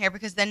have long hair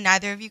because then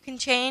neither of you can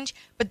change.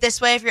 But this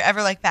way, if you're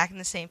ever like back in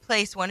the same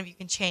place, one of you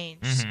can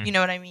change. Mhm. You know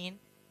what I mean?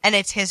 And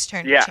it's his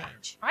turn Yeah. to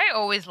change. I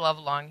always love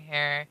long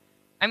hair.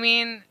 I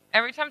mean,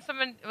 every time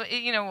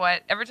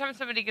every time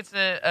somebody gets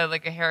a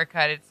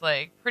haircut, it's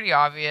like pretty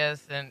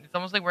obvious, and it's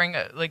almost like wearing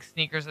like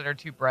sneakers that are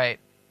too bright.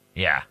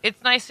 Yeah.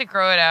 It's nice to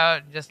grow it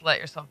out and just let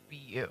yourself be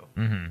you.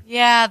 Mm-hmm.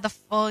 Yeah, the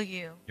full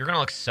you. You're gonna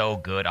look so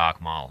good,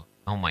 Akmal.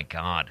 Oh my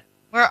god.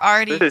 We're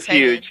already This is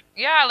excited. huge.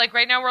 Yeah, like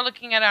right now we're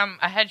looking at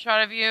a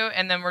headshot of you,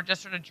 and then we're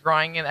just sort of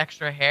drawing in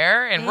extra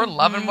hair, and we're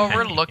loving what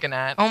we're looking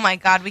at. Oh my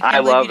god, we I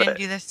can't believe love you didn't it.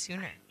 do this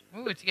sooner.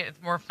 Ooh,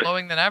 it's more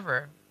flowing than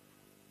ever.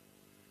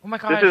 Oh my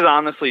god. This is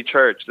honestly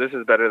church. This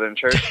is better than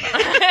church.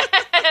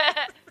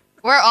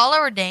 We're all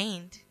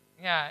ordained.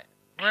 Yeah,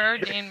 we're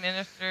ordained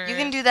ministers. You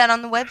can do that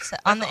on the website,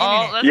 on the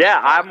internet. Let's Yeah,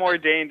 just I'm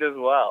ordained as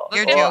well.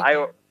 You're Well,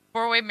 joking.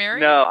 four-way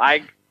marriage. No,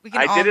 I We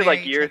can all did it like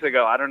marry each years other.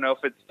 ago. I don't know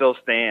if it still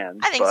stands.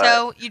 I think but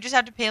so. You just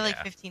have to pay like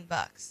Yeah.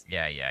 $15.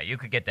 Yeah, you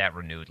could get that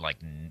renewed like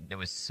it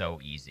was so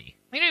easy.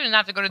 You don't even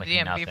have to go to Like the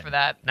DMV nothing. for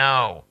that.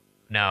 No.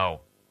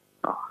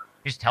 Oh.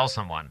 Just tell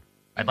someone.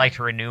 I'd like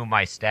to renew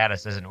my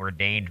status as an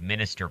ordained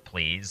minister,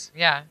 please.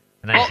 Yeah.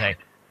 And then Oh,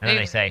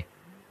 they say,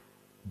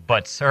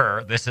 but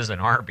sir, this is an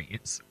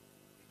Arby's.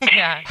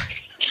 Yeah. Oh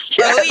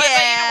But you know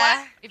yeah.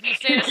 what? If you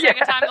say it a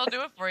second time, they'll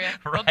do it for you.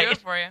 They'll do Right. it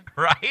for you.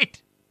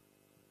 Right?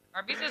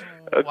 Arby's is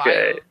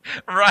Okay. wild.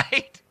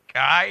 Right?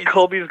 Guys.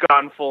 Colby's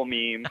gone full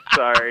meme.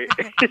 Sorry.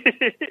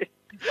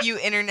 You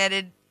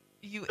interneted.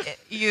 You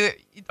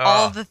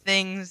all Oh. the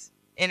things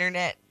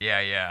internet.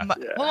 Yeah. mu-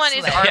 Yeah. Hold on,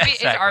 is Slay. Arby's, Yeah,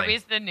 exactly. is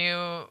Arby's the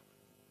new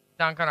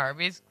Dunk on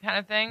Arby's kind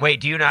of thing?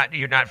 Wait, you're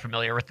not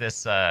familiar with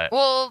this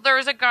Well, there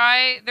is a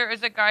guy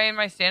in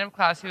my stand-up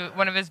class who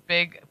one of his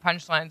big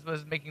punchlines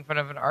was making fun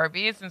of an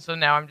Arby's, and so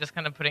now I'm just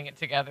kind of putting it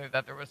together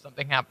that there was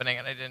something happening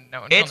and I didn't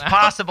know until It's now.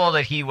 possible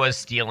that he was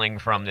stealing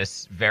from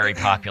this very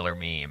popular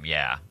meme,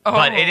 yeah. Oh,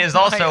 but it is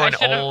also I an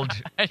should've- old.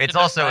 I It's should've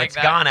also flagged it's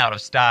that. gone out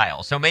of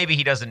style, so maybe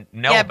he doesn't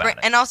know yeah, about it.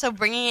 and also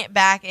bringing it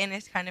back in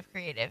is kind of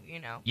creative. You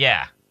know.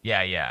 Yeah.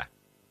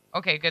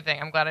 Okay, good thing.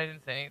 I'm glad I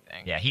didn't say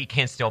anything. Yeah, he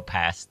can still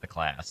pass the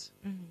class.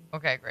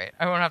 Okay, great.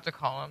 I won't have to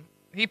call him.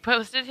 He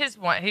posted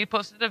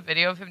a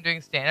video of him doing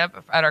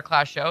stand-up at our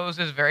class show. It was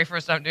his very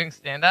first time doing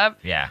stand-up.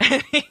 Yeah.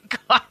 And he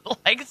got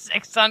like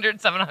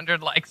 600,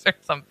 700 likes or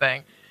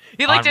something.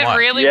 He On did what?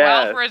 really Yes.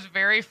 well for his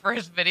very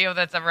first video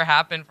that's ever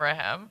happened for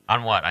him.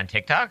 On what? On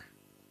TikTok?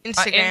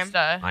 Instagram.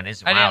 Insta. On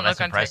his I didn't wow, that's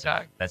look on impressive.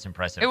 TikTok. That's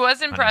impressive. It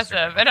was On impressive.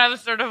 Instagram. And I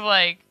was sort of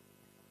like,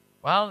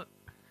 well,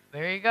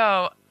 there you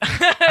go.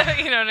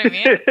 You know what I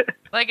mean?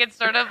 Like, it's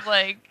sort of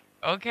like,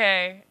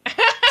 okay.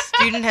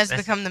 Student has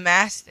That's- become the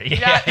master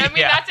Yeah, I mean,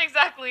 yeah. that's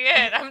exactly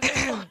it. I'm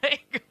just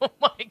like, oh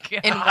my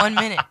God. in 1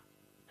 minute.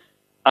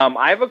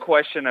 I have a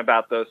question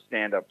about those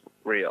stand-up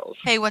reels.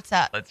 Hey, what's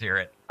up? Let's hear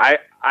it.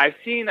 I've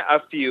seen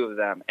a few of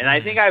them, and I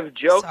think I've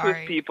joked Sorry.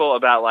 with people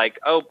about like,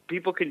 oh,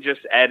 people can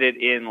just edit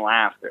in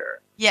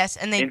laughter. Yes,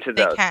 and they Into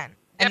they those. can,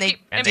 and Yeah, they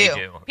And do. they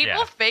do. People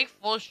Yeah. fake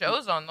full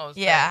shows on those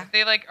Yeah. things.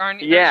 They like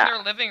aren't Yeah. they're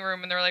in their living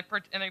room and they're like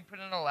and they put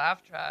in a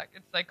laugh track.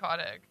 It's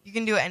psychotic. You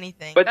can do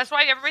anything. But- That's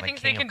why everybody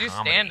thinks they King can of do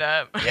comedy. stand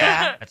up.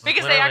 Yeah, it's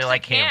because they literally actually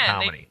like King of can.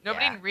 comedy.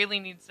 Nobody Yeah. really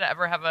needs to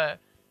ever have a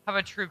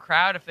true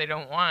crowd if they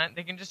don't want.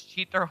 They can just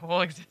cheat their whole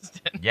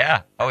existence.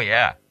 Yeah. Oh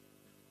yeah.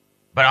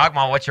 But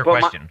Akmal, what's your Well,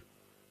 question?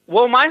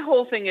 Well, my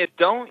whole thing is,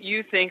 don't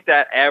you think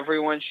that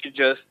everyone should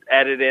just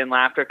edit in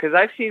laughter? Because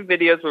I've seen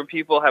videos where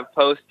people have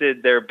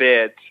posted their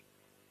bits,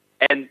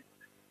 and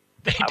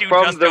They do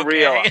from just the okay.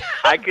 reel,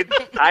 I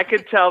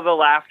could tell the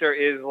laughter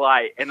is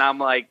light, and I'm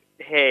like,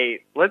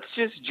 hey, let's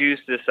just juice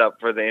this up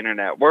for the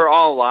internet. We're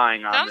all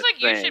lying on Sounds this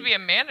like you thing. should be a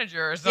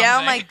manager or something. Yeah,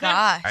 oh my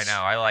gosh. I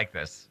know. I like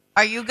this.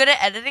 Are you good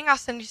at editing? I'll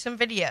send you some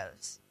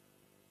videos.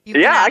 You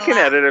Yeah, I add a can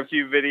lot. edit a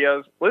few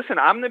videos. Listen,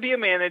 I'm going to be a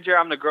manager.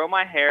 I'm going to grow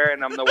my hair,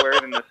 and I'm going to wear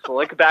it in a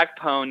slick back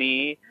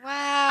pony.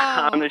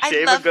 Wow. I'm gonna I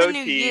shave a love the new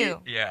goatee.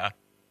 you. Yeah.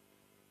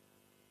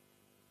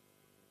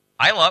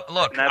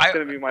 Look. And that's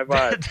going to be my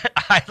vibe.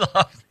 I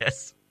love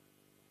this.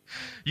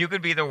 You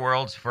could be the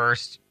world's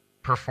first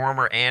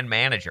performer and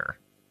manager.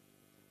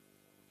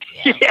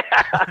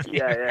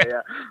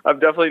 Yeah. I'm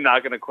definitely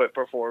not going to quit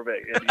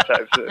performing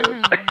anytime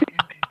soon.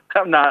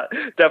 I'm not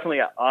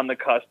definitely on the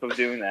cusp of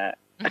doing that.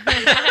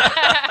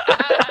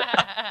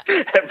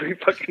 Every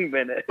fucking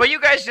minute. Well, you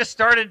guys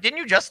didn't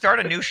you just start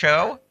a new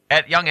show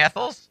at Young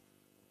Ethel's?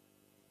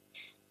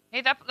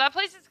 Hey, that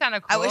place is kind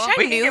of cool. I wish I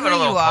We can knew give who it a you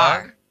little are.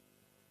 plug.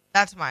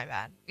 That's my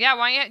bad. Yeah,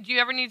 do you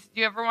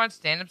ever want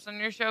stand-ups on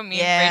your show? Me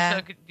Yeah. and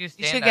Rachel could do You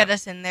stand-up. should get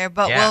us in there,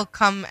 but Yeah. we'll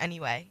come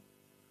anyway.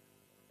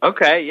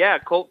 Okay, yeah.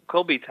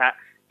 Colby,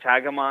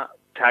 tag him on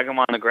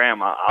the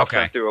gram. I'll Okay.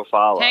 send through a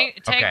follow.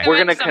 Take Okay. them We're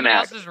in gonna somebody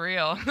connect. else's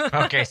reel.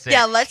 Okay, sick.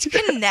 Yeah, let's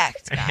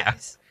connect, guys. Yeah. I'm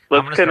Let's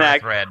gonna start a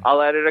connect. thread.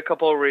 I'll edit a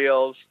couple of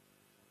reels.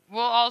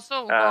 We'll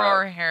also grow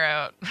our hair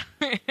out.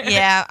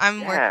 Yeah, I'm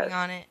Yes. working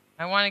on it.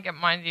 I want to get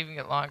mine to even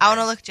get longer. I want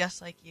to look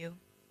just like you.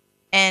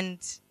 And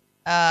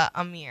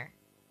Amir.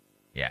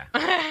 Yeah.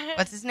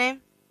 What's his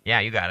name? Yeah,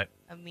 you got it.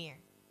 Amir.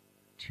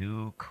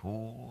 Two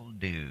cool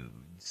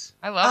dudes.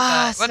 I love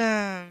that.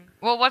 Awesome.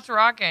 What's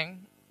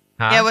rocking,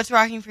 Huh? Yeah, what's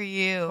rocking for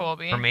you?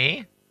 Colby? For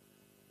me?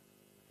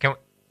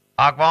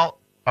 Akmal,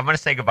 I'm going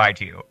to say goodbye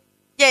to you.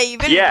 Yeah, you've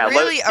been Yeah,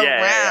 really let's- yeah,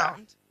 yeah,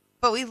 around.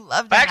 But we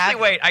love to have Actually,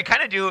 you. wait. I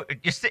kind of do.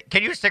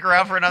 Can you stick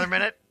around for another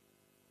minute?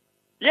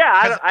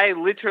 Yeah, I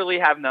literally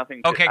have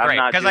nothing to Okay, I'm great.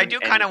 not Because I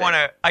doing do kind of anything. want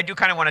to. I do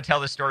kind of want to tell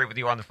this story with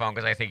you on the phone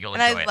because I think you'll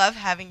And enjoy I it. love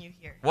having you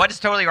here. What is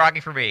totally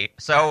rocking for me?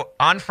 So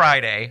on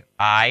Friday,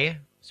 I,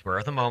 spur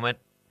of the moment,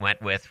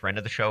 went with friend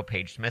of the show,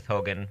 Paige Smith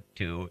Hogan,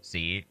 to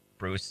see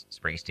Bruce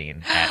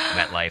Springsteen at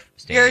MetLife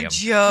Stadium. You're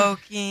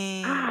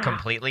joking.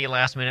 Completely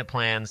last minute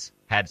plans,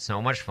 had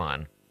so much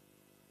fun.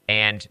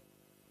 And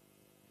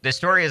the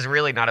story is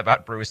really not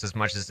about Bruce as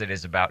much as it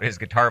is about his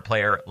guitar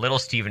player, Little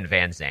Steven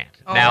Van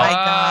Zandt. Oh now, my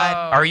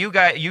God. are you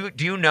guys?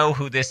 Do you know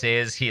who this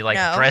is? He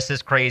No.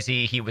 dresses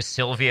crazy. He was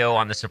Silvio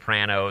on The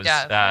Sopranos.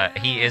 Yes.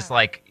 He is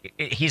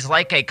he's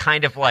like a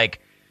kind of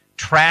like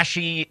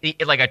trashy,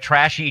 like a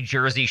trashy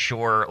Jersey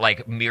Shore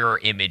like mirror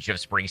image of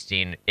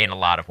Springsteen in a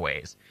lot of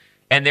ways.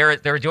 And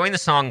they're doing the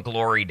song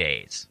 "Glory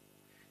Days,"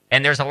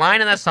 and there's a line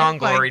in that song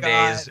Oh my "Glory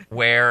God. Days"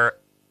 where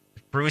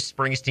Bruce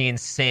Springsteen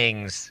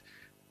sings.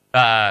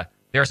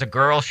 There's a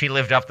girl, she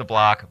lived up the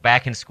block.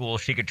 Back in school,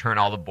 she could turn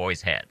all the boys'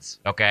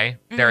 heads. Okay?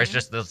 There is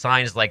just the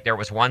signs like there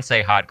was once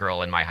a hot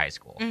girl in my high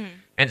school.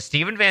 And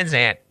Steven Van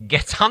Zandt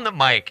gets on the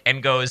mic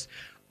and goes,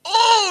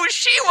 "Oh,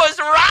 she was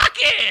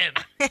rocking!"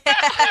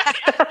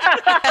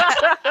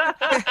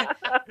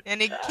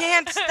 And he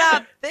can't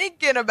stop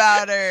thinking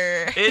about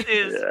her. It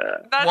is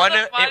That's one.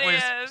 the It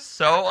was funniest.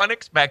 so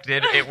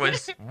unexpected. It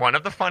was one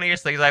of the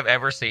funniest things I've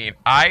ever seen.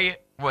 I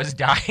was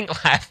dying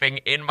laughing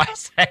in my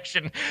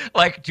section,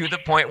 like to the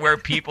point where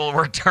people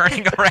were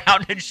turning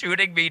around and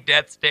shooting me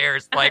death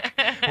stares, like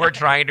we're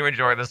trying to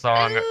enjoy the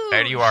song,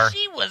 and you are.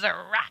 She was a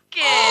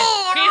rockin'.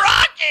 Oh,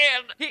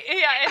 rockin'!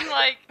 Yeah, and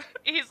like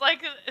he's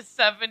like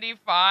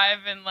 75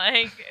 and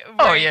like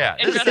Oh, yeah.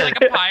 and This dressed is- like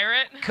a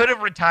pirate. Could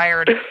have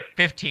retired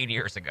 15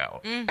 years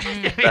ago.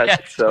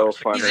 That's so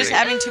funny. He's just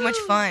having too much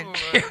fun.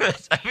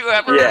 Have you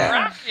ever Yeah.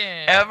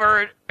 Rockin'.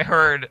 ever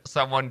heard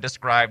someone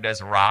described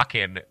as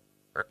rockin',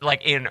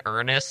 like in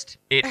earnest?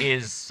 It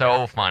is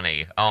so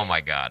funny. Oh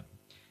my god.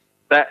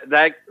 That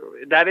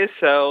is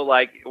so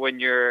like when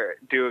you're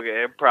doing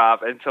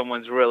improv and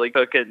someone's really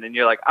cooking and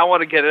you're like, I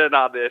want to get in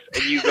on this,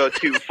 and you go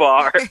too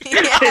far. And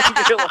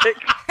you're like,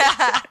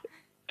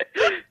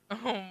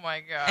 Oh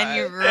my god. And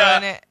you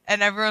ruin it.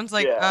 And everyone's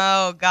like,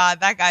 oh, God,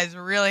 that guy's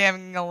really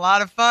having a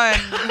lot of fun.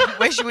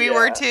 Wish we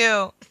were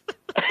too.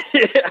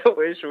 yeah, I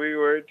wish we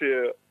were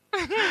too.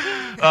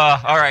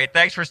 All right.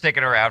 Thanks for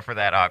sticking around for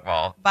that,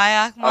 Akmal.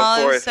 Bye, Akmal. Of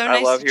It course, was so I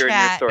nice love to hearing your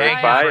chat. story. Thank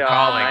you Bye, for y'all.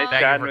 calling. Nice Thank you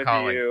chatting for with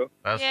calling. you.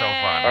 That was so Yay.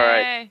 fun. All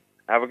right.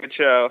 Have a good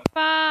show.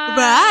 Bye.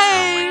 Bye.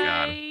 Oh my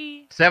god.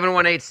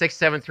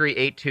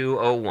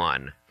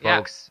 718-673-8201. Yeah.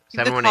 Folks,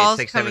 Keep the calls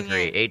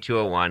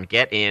 718-673-8201.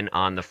 Get in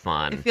on the It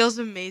fun. feels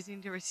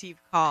amazing to receive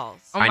calls.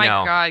 Oh I my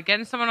know. god,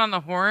 getting someone on the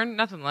horn,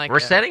 nothing like We're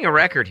it. setting a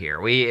record here.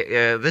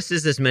 This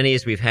is as many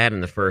as we've had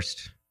in the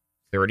first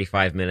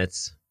 35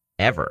 minutes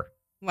ever.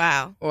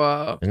 Wow.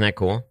 Whoa. Isn't that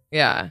cool?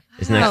 Yeah.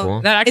 Isn't that Oh.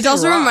 cool? That actually It's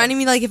also rocks. reminding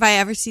me, like, if I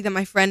ever see that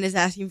my friend is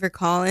asking for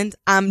call-ins,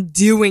 I'm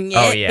doing it.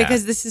 Oh, yeah.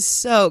 Because this is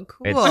so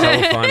cool. It's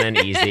so fun and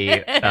easy,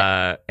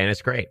 and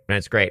it's great. And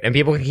it's great. And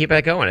people can keep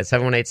that going at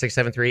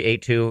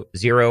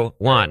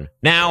 718-673-8201.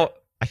 Now,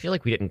 I feel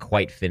like we didn't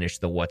quite finish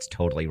the What's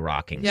Totally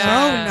Rocking Yeah.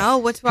 section. No,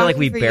 what's I feel wrong like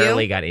we for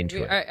barely you? got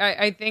into it.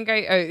 I think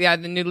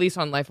the new lease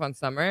on life on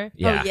summer.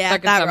 Yeah. Oh, yeah,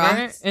 Second that summer.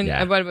 rocks. And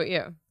Yeah. what about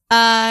you?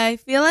 I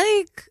feel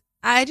like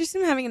I just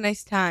am having a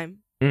nice time.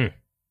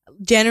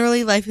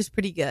 Generally, life is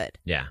pretty good.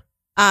 Yeah.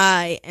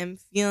 I am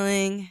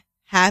feeling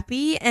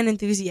happy and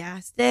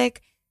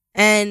enthusiastic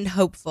and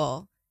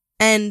hopeful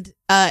and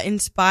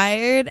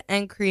inspired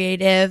and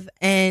creative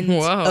and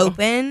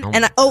open. Oh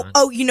and my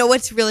God. you know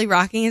what's really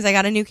rocking is I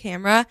got a new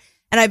camera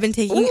and I've been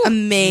taking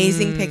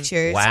amazing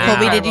pictures. Wow.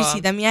 Colby, did you see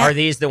them yet? Are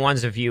these the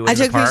ones of you in I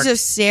the took park? pictures of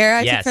Sarah.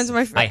 I Yes, took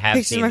pictures I have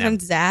of seen my them.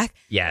 friend Zach.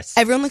 Yes.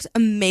 Everyone looks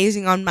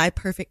amazing on my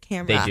perfect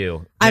camera. They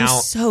do. I'm Now,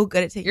 so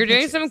good at taking You're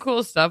doing pictures. some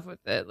cool stuff with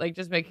it, like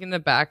just making the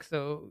back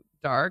so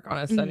dark on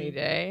a sunny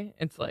day.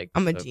 It's like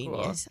I'm a so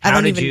genius. Cool. I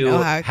don't even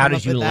know how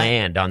did you up with that.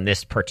 land on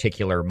this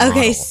particular model?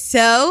 Okay,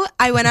 so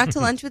I went out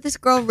to lunch with this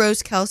girl,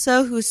 Rose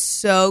Kelso, who's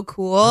so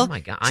cool. Oh my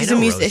God. She's I know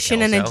a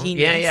musician Rose and a Kelso.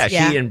 genius.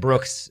 Yeah. She and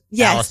Brooks.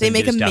 Yes, Allison they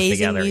make do stuff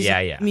amazing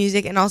together.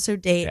 music and also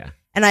date. Yeah.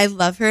 And I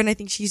love her and I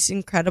think she's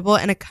incredible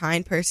and a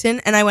kind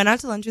person. And I went out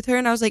to lunch with her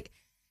and I was like,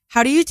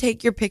 how do you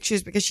take your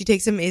pictures? Because she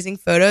takes amazing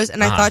photos.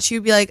 And I thought she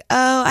would be like,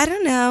 oh, I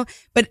don't know.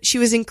 But she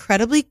was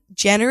incredibly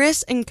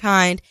generous and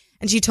kind.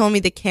 And she told me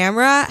the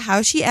camera,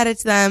 how she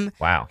edits them.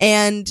 Wow.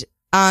 And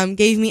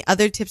gave me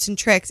other tips and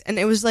tricks. And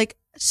it was like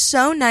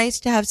so nice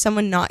to have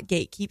someone not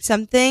gatekeep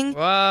something.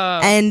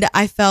 Whoa. And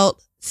I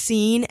felt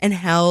seen and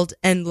held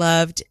and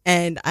loved.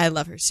 And I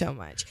love her so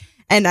much.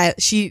 And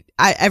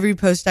every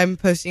post I'm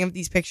posting of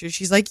these pictures,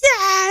 she's like,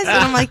 yes. And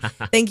I'm like,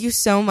 thank you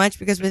so much,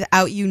 because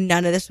without you,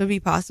 none of this would be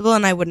possible.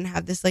 And I wouldn't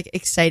have this like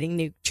exciting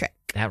new trick.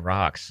 That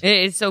rocks.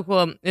 It's so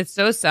cool. It's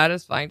so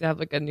satisfying to have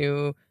like a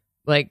new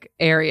like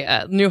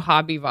area, new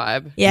hobby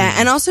vibe. Yeah.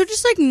 And also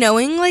just like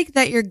knowing like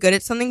that you're good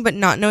at something, but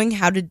not knowing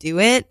how to do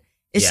it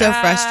is so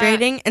Yeah.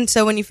 frustrating. And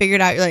so when you figure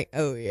it out, you're like,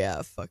 oh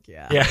yeah, fuck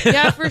yeah.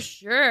 Yeah, for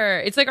sure.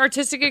 It's like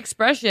artistic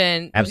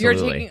expression.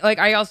 Absolutely. You're taking, like,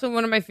 I also,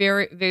 one of my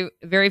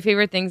very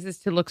favorite things is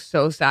to look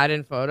so sad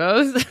in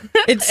photos.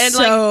 It's and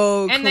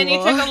so cool. And then you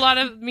took a lot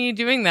of me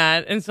doing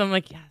that. And so I'm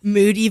like, yes.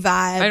 Moody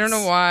vibes. I don't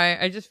know why.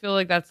 I just feel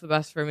like that's the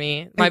best for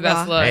me. My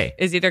best look Hey.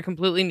 is either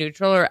completely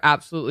neutral or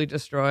absolutely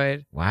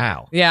destroyed.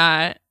 Wow.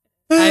 Yeah.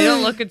 I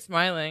don't look good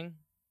smiling.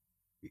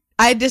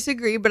 I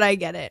disagree, but I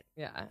get it.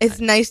 Yeah. It's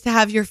nice to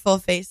have your full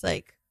face,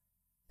 like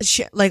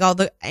all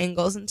the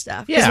angles and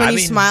stuff. Because Yeah, when I you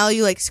mean- smile,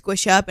 you like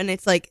squish up, and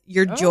it's like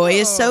your joy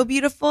is so Oh.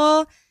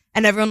 beautiful,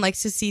 and everyone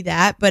likes to see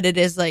that. But it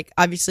is like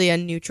obviously a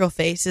neutral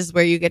face is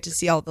where you get to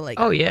see all the like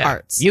Oh yeah.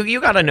 parts.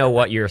 You got to know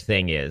what your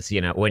thing is,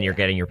 when you're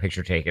getting your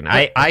picture taken.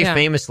 I Yeah.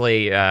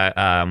 famously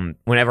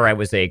whenever I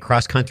was a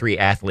cross country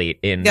athlete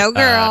in Go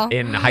girl.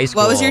 in high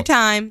school. What was your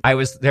time? There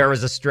was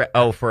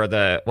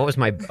a what was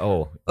my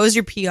What was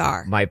your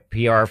PR? my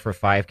PR for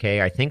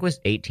 5K I think was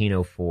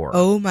 1804.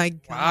 Oh my god!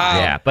 Wow.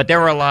 Yeah, but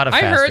there were a lot of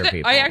I faster heard that.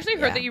 people. I actually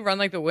heard Yeah. that you run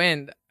like the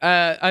wind. Me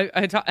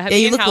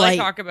you and look Hallie light.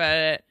 talk about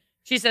it.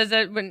 She says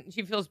that when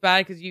she feels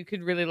bad because you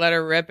could really let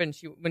her rip, and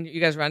when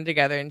you guys run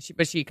together,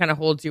 but she kind of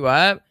holds you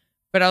up.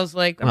 But I was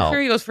like, I'm Well- sure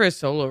he goes for his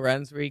solo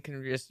runs where he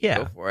can just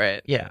go for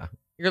it. Yeah,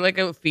 You're like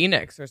a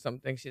phoenix or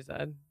something. She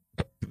said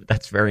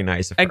that's very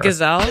nice of a her.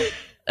 gazelle. Yeah,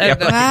 And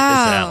like a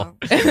Wow.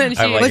 gazelle. and then I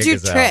she, like What's a your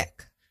gazelle.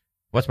 trick?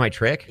 What's my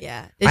trick?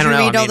 Yeah. I Did you don't know,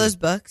 read I all mean- those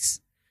books?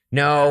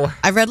 No,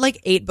 I've read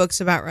like 8 books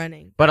about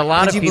running. but a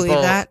lot Would of you people.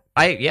 believe that?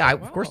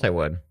 Of course I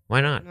would.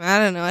 Why not? I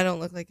don't know. I don't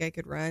look like I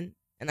could run,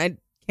 and I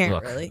can't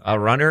Look, really. a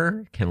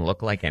runner can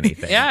look like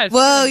anything. yeah. it's-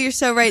 Whoa, you're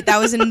so right. That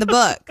was in the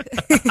book.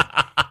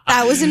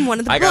 That was in one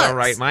of the I books. gotta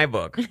write my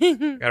book.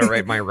 Gotta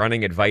write my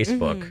running advice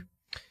book.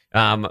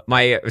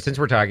 Since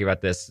we're talking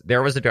about this,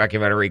 there was a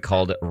documentary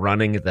called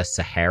 "Running the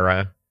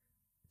Sahara."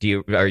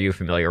 Are you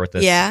familiar with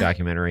this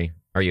documentary?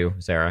 Are you,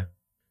 Sarah?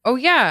 Oh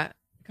yeah,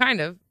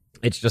 kind of.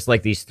 It's just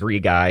like these 3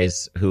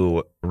 guys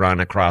who run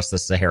across the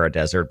Sahara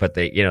Desert, but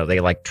they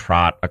like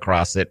trot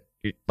across it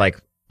like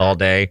all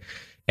day.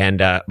 And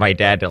my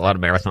dad did a lot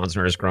of marathons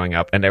when I was growing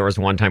up. And there was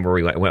one time where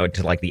we went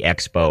to like the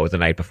expo the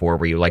night before,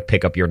 where you like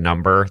pick up your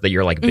number,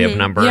 your like bib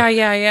number.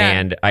 Yeah.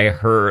 And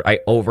I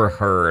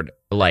overheard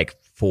like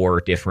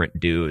 4 different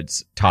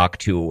dudes talk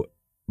to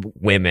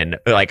women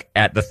like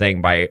at the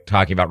thing by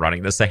talking about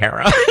running the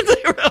Sahara.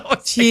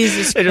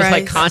 Jesus They're just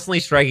like Christ. constantly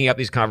striking up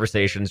these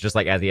conversations, just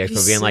like at the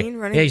expo, being like, seen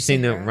Running "Yeah, the you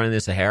seen the Sahara? running the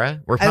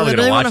Sahara? We're I probably gonna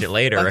literally watch wanna it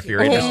later if fucking-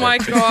 you're Oh interested." Oh my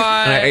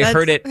god. And I That's-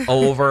 heard it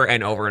over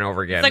and over and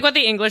over again. It's like what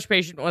the English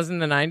Patient was in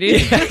the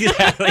 90s.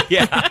 Exactly.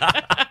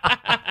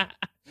 Yeah.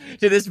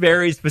 To this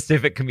very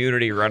specific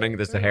community, running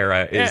the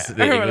Sahara is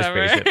the or English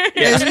whatever. patient.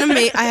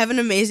 There's I have an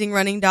amazing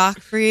running doc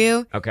for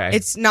you. Okay.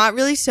 It's not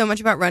really so much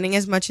about running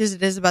as much as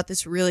it is about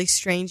this really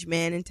strange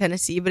man in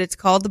Tennessee, but it's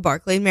called the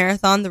Barclay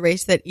Marathon, the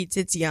race that eats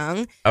its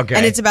young. Okay.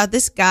 And it's about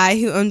this guy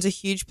who owns a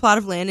huge plot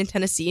of land in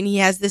Tennessee, and he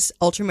has this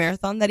ultra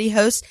marathon that he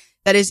hosts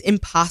that is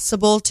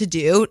impossible to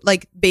do.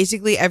 Like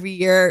basically every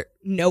year,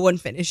 no one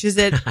finishes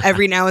it.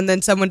 Every now and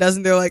then someone does,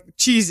 and they're like,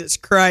 Jesus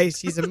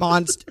Christ, he's a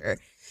monster.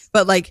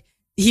 But like,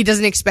 he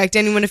doesn't expect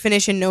anyone to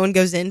finish, and no one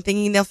goes in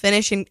thinking they'll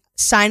finish, and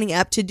signing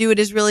up to do it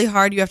is really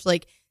hard. You have to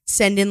like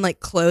send in like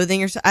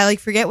clothing or so. I like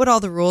forget what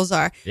all the rules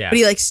are, Yeah. but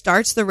he like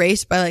starts the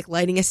race by like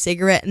lighting a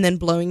cigarette and then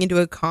blowing into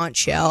a conch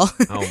shell.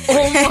 Oh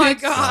Oh my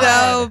God.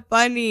 So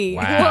funny.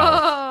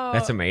 Wow.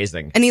 That's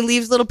amazing. And he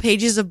leaves little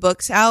pages of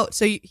books out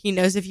so he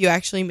knows if you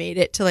actually made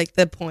it to like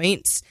the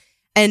points.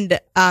 And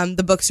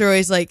the books are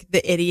always like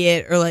The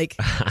Idiot or like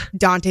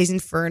Dante's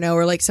Inferno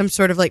or like some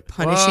sort of like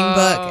punishing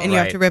book. And you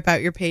have to rip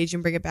out your page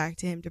and bring it back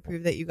to him to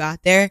prove that you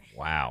got there.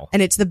 Wow.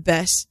 And it's the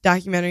best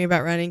documentary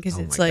about running because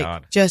it's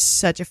like just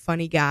such a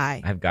funny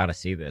guy. I've got to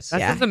see this.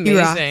 That's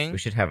amazing. We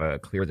should have a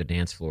Clear the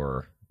Dance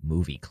Floor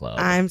movie club.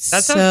 That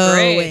sounds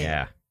great. in.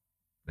 Yeah.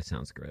 That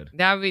sounds good.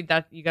 That would be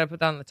that. You got to put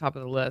that on the top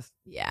of the list.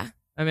 Yeah.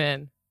 I'm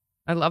in.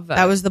 I love that.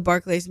 That was the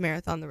Barclays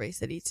Marathon, the race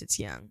that eats its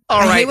young. All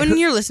I right. hate when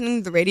you're listening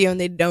to the radio and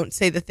they don't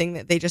say the thing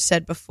that they just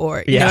said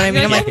before. You Yeah. know what I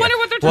mean? I'm like, I wonder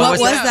what they're what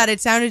talking was about. that? It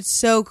sounded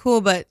so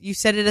cool, but you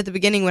said it at the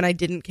beginning when I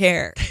didn't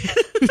care.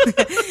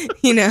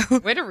 You know?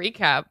 Way to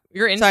recap.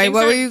 Your Sorry, instincts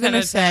what are were you 10 gonna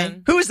out of say?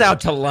 10. Who's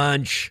out to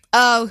lunch?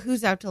 Oh,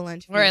 who's out to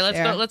lunch? All right,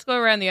 let's go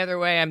around the other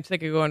way. I'm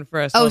sick of going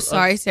first. Oh,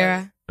 sorry,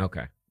 Sarah.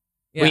 Okay.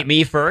 Yeah. Wait,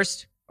 me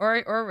first?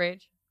 Or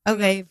Rage.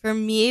 Okay, for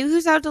me,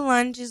 who's out to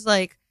lunch is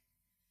like,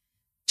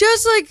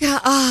 just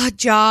like,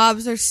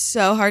 jobs are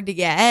so hard to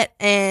get.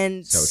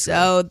 And So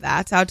so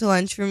that's out to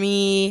lunch for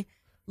me.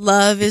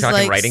 Love You is talking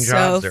like writing so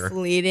jobs, or-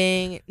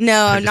 fleeting.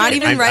 No, I'm just not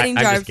kidding. even writing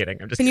I'm jobs. just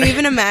kidding. I'm just Can you kidding.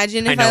 even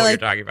imagine I if know I what like,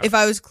 you're talking about. if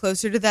I was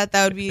closer to that,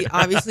 that would be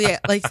obviously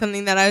like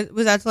something that I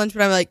was out to lunch,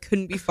 but I like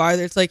couldn't be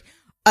farther. It's like,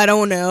 I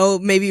don't know,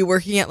 maybe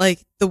working at like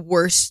the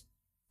worst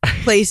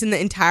place in the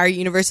entire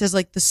universe as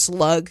like the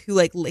slug who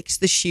like licks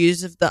the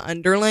shoes of the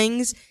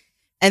underlings,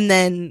 and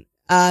then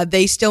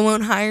they still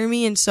won't hire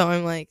me, and so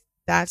I'm like,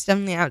 that's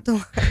definitely out to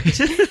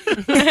lunch.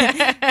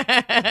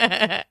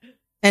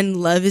 And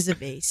love is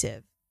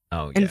evasive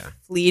Oh, and yeah.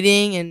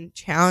 fleeting and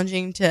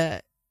challenging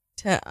to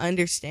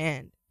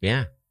understand,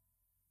 Yeah.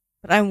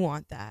 but I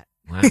want that.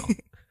 Wow.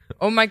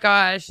 Oh my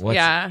gosh. What's-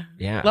 Yeah.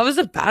 Yeah. Love is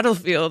a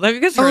battlefield. Have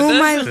you guys heard Oh this?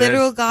 my It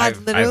literal is. God!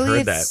 I've Literally, heard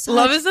it's that. such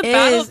Love is a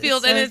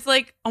battlefield, and so- it's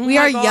like, oh We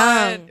my are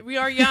God, young. We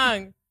are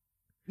young.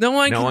 No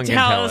one can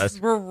tell us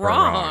we're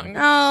wrong.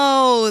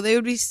 No, they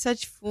would be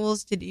such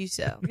fools to do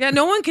so. Yeah,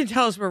 no one can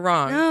tell us we're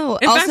wrong. No,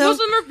 In fact, also- most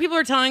of them are people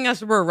are telling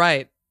us we're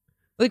right.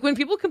 Like when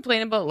people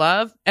complain about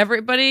love,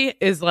 everybody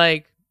is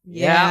like,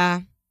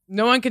 yeah,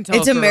 no one can tell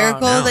It's us a we're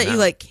miracle wrong. No, that no. you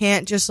like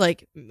can't just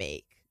like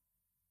make.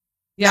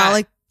 Yeah. Not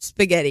like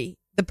spaghetti,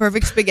 the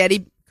perfect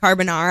spaghetti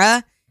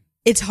carbonara.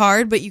 It's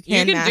hard, but you You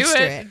can can do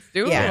master it. it. It's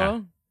doable. Yeah.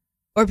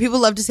 Or people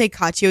love to say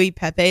cacio e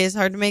pepe is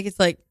hard to make. It's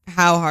like,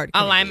 how hard A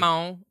can it be?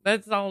 limon.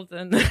 That's all.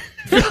 Then.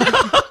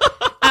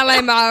 A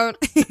limon.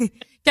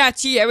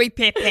 Cacio e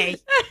pepe.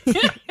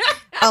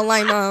 A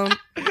limon.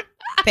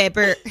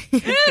 Pepper.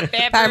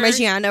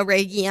 Parmigiano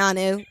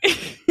Reggiano.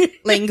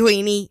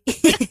 Linguine.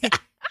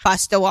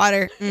 Pasta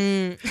water.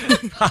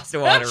 Pasta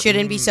water.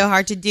 Shouldn't be so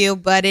hard to do,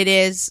 but it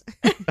is.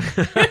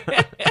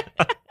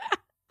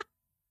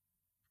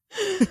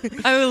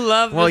 I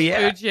love Well, this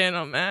yeah. food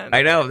channel, man.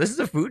 I know. This is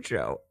a food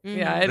show.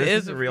 Yeah, it This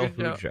is is a real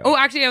food show. Oh,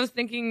 actually, I was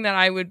thinking that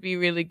I would be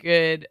really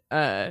good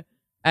at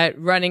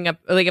running up.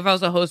 Like, if I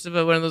was a host of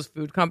one of those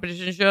food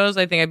competition shows,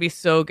 I think I'd be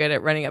so good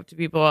at running up to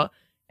people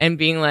and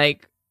being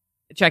like,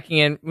 checking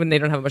in when they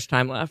don't have much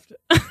time left.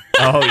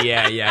 Oh,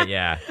 yeah, yeah,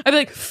 yeah. I'd be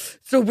like,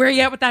 so where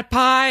you at with that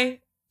pie?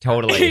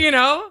 Totally. You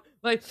know?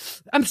 Like,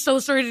 I'm so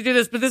sorry to do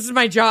this, but this is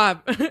my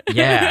job.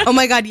 Yeah. Oh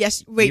my God,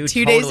 yes. Wait, You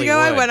 2 days totally ago,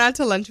 I would. went out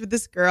to lunch with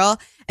this girl,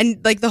 and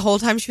like the whole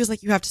time she was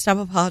like, you have to stop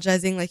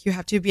apologizing. Like, you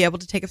have to be able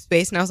to take up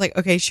space. And I was like,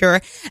 okay,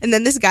 sure. And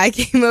then this guy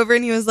came over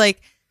and he was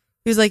like,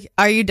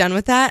 are you done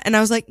with that? And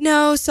I was like,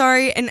 no,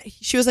 sorry. And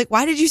she was like,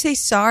 why did you say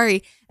sorry?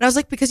 And I was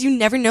like, because you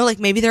never know. Like,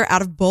 maybe they're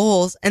out of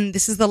bowls and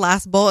this is the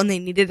last bowl and they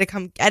needed to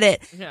come get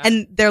it. Yeah.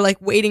 And they're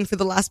like waiting for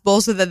the last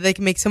bowl so that they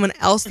can make someone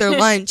else their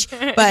lunch.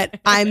 But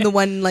I'm the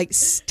one like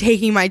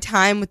taking my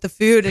time with the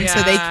food. And so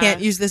they Yeah.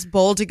 can't use this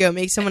bowl to go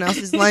make someone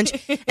else's lunch.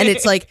 And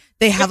it's like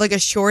they have like a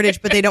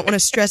shortage, but they don't want to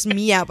stress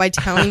me out by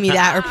telling me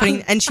that or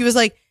putting. And she was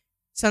like,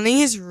 something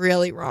is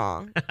really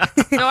wrong.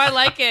 No, I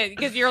like it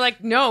because you're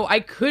like, no,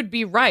 I could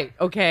be right.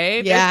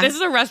 Okay. Yeah. This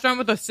is a restaurant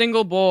with a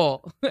single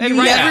bowl. You And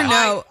right never now,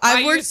 know.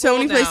 I've I worked use so bowl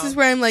many places now.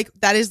 where I'm like,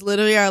 that is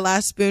literally our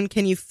last spoon.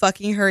 Can you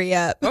fucking hurry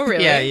up? Oh,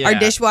 really? Yeah, yeah. Our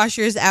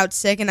dishwasher is out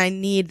sick and I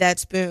need that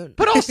spoon.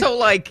 But also,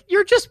 like,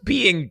 you're just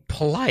being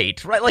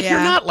polite, right? Like, Yeah.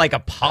 you're not, like,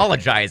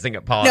 apologizing. No,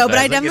 but I Like,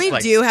 it's definitely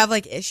like- do have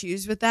like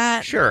issues with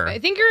that. Sure. I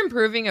think you're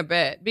improving a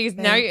bit because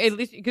now, you, at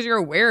least because you're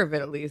aware of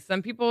it. At least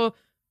some people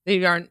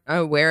they aren't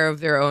aware of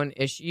their own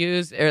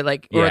issues or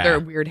like or Yeah. their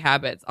weird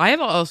habits. I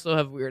also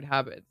have weird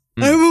habits.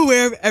 I'm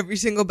aware of every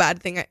single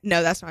bad thing.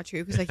 No, that's not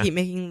true because I keep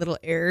making little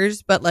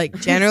errors. But like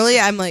generally,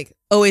 I'm like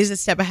always a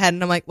step ahead,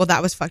 and I'm like, well,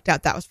 that was fucked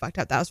up. That was fucked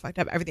up. That was fucked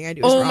up. Everything I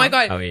do is Oh wrong. my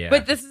god! Oh, yeah.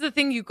 But this is the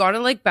thing you gotta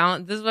like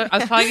balance. This is what I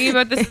was talking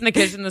about this in the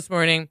kitchen this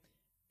morning.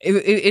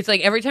 It's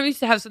like every time you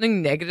have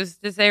something negative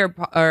to say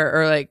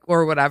or like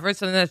or whatever,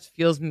 something that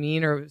feels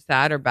mean or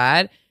sad or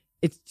bad.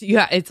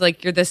 It's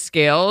like the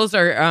scales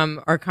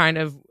are kind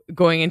of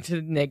going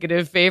into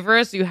negative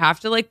favor, so you have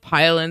to like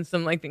pile in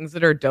some like things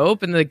that are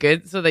dope and the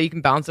good so that you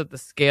can balance out the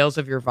scales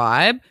of your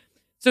vibe.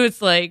 So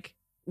it's like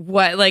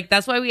what like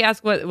that's why we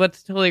ask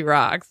what's totally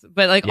rocks,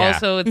 but like Yeah.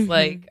 also it's Mhm.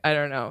 like I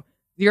don't know.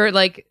 you're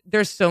like,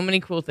 there's so many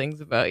cool things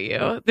about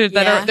you.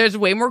 There's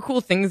way more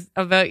cool things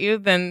about you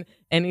than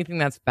anything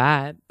that's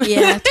bad.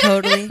 Yeah,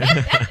 totally.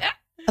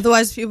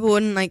 Otherwise, people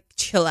wouldn't like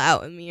chill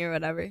out with me or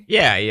whatever.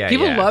 Yeah.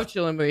 People love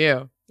chilling with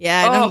you.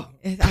 Yeah,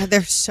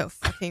 they're so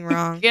fucking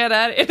wrong. Get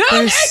at it.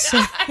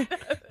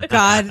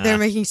 God, they're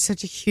making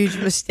such a huge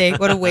mistake.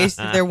 What a waste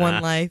of their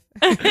one life.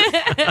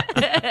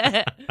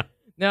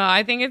 No,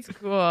 I think it's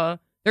cool.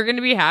 They're going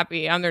to be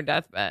happy on their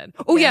deathbed.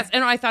 Oh, yes.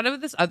 And I thought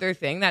of this other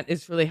thing that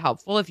is really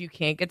helpful if you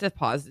can't get to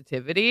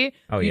positivity.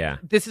 Oh, yeah.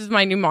 This is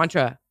my new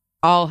mantra.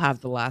 I'll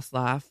have the last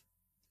laugh.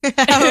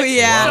 Oh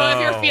yeah. So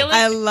if you're feeling,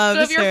 I love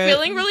so if you're it.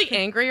 feeling really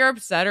angry or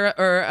upset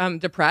or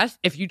depressed,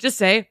 if you just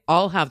say,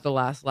 "I'll have the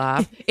last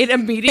laugh," it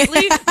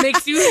immediately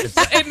makes you.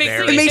 It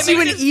makes you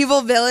an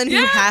evil villain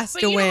who has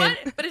to win.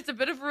 But it's a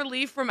bit of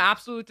relief from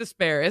absolute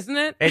despair, isn't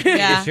it?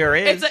 It sure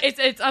is.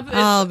 It's up.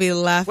 I'll be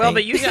laughing. Well,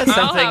 but you said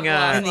something. in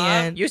the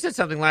end. You said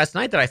something last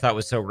night that I thought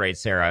was so great,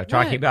 Sarah.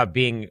 Talking about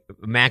being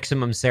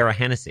maximum Sara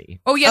Hennessey.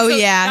 Oh yeah. Oh so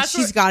yeah.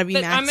 She's got to be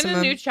maximum.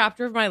 I'm in a new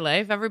chapter of my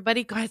life,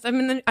 everybody. Guys, I'm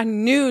in a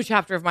new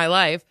chapter of my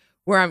life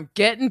where I'm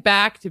getting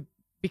back to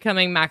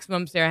becoming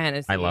maximum Sara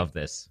Hennessey. I love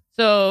this.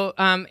 So,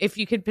 if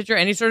you could picture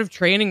any sort of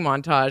training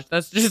montage,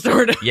 that's just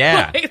sort of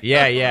yeah.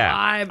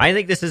 vibe. I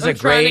think this is a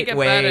great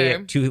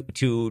way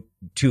to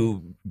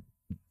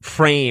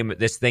frame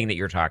this thing that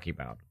you're talking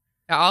about.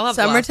 I'll have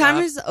Summertime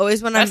is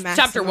always when that's I'm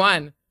maximum. chapter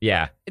 1.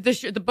 Yeah.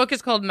 The book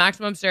is called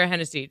Maximum Sara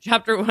Hennessey.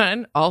 Chapter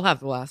 1, I'll have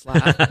the last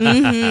laugh.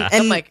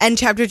 Mm-hmm. And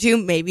chapter 2,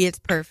 maybe it's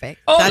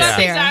perfect. Oh,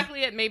 that's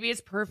exactly it. Maybe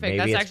it's perfect. Maybe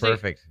that's it's actually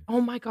perfect. Oh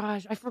my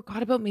gosh, I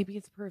forgot about maybe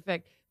it's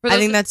perfect. I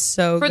think that's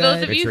so for good.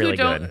 those of It's you really who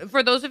don't, good.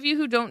 for those of you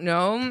who don't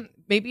know,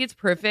 maybe it's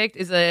perfect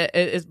is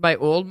my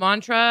old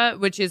mantra,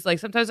 which is like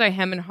sometimes I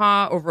hem and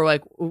haw over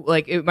like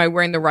am I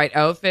wearing the right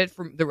outfit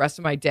for the rest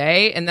of my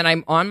day, and then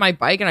I'm on my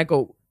bike and I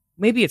go,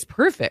 maybe it's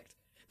perfect.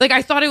 Like,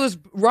 I thought it was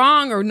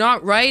wrong or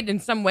not right in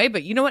some way,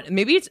 but you know what?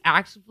 Maybe it's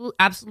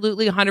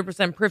absolutely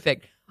 100%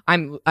 perfect.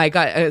 I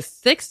got a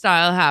sick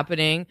style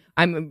happening.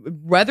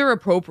 I'm weather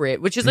appropriate,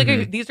 which is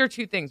like these are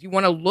two things. You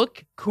want to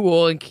look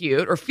cool and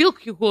cute or feel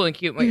cool and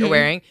cute in what you're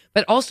wearing,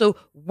 but also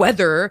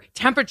weather,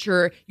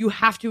 temperature. You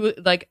have to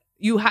like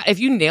if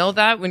you nail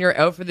that when you're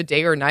out for the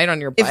day or night on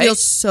your bike, it feels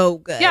so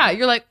good. Yeah,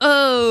 you're like,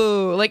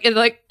 it's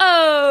like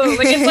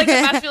the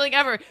best feeling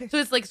ever. So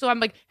it's like, so I'm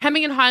like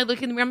hemming and hawing,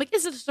 looking in the mirror. I'm like,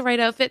 is this the right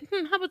outfit?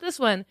 How about this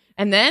one?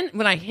 And then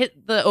when I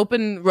hit the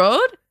open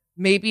road,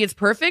 maybe it's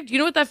perfect. You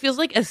know what that feels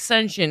like?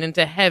 Ascension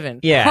into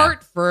heaven. Yeah.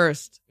 Heart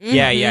first.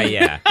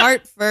 Yeah.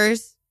 Heart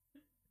first,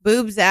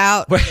 boobs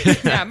out.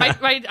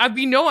 Yeah,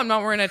 we know I'm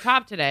not wearing a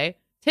top today.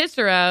 Tits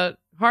are out.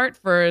 Heart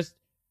first.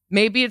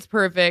 Maybe it's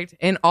perfect,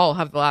 and I'll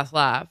have the last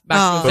laugh.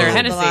 Back to Sara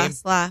Hennessey. The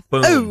last laugh.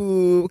 Boom.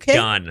 Oh, okay.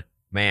 Done.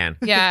 Man.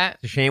 Yeah.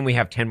 It's a shame we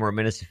have 10 more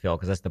minutes to fill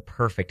because that's the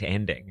perfect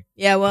ending.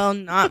 Yeah, well,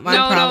 not my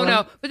problem.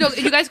 No. But no,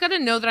 you guys got to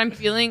know that I'm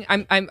feeling.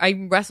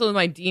 I wrestle with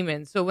my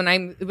demons. So when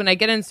I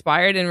get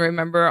inspired and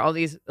remember all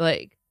these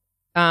like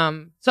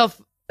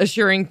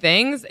self-assuring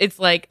things, it's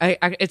like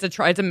it's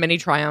a mini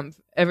triumph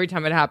every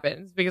time it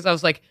happens, because I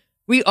was like,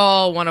 we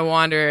all want to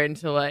wander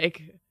into like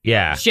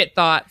shit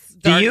thoughts.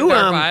 Dark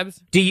vibes.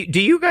 Do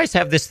you guys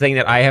have this thing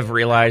that I have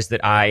realized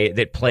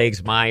that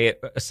plagues my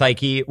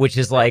psyche, which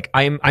is like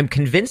I'm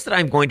convinced that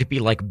I'm going to be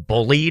like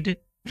bullied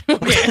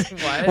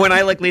What? when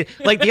I like leave.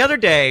 Like the other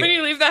day, when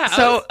you leave the house.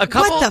 So a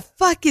couple. What the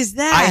fuck is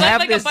that? I have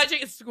like this, a bunch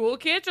of school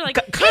kids are like,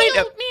 kind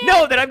of. Man,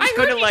 No, that I'm just I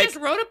going heard to you like. just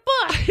wrote a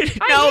book.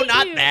 No,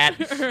 not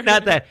that.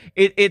 Not that.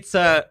 It's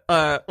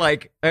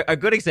like a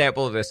good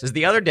example of this is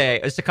the other day.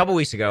 It's a couple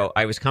weeks ago.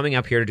 I was coming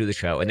up here to do the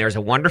show, and there's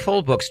a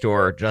wonderful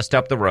bookstore just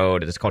up the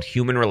road. It's called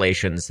Human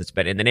Relations. It's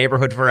been in the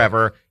neighborhood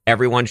forever.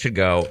 Everyone should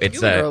go.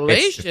 It's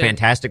a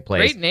fantastic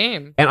place. Great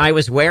name. And I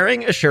was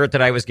wearing a shirt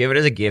that I was given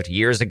as a gift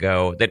years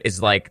ago. That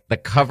is like the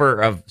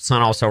cover of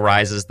Sun Also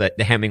Rises, the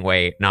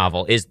Hemingway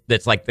novel.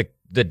 That's like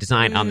the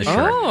design on the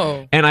shirt.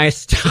 Oh. And I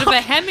stopped.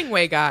 The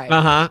Hemingway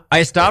guy.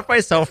 I stopped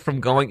myself from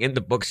going in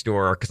the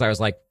bookstore because I was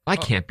like, I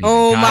can't be.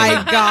 Oh the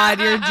guy my God,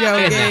 you're in the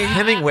joking.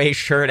 Hemingway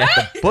shirt at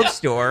the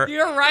bookstore.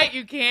 You're right,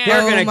 you can't.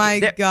 Oh my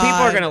God. People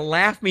are gonna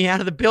laugh me out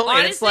of the building.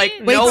 Honestly, It's like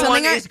wait, no one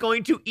something is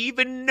going to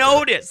even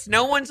notice.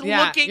 No one's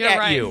looking you're at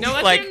right. you. No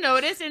one's like, gonna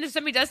notice, and if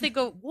somebody does, they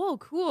go, "Whoa,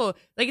 cool!"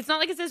 Like it's not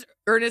like it says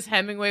Ernest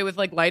Hemingway with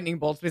like lightning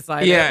bolts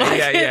beside it.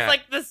 Like, it's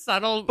like the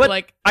subtle, but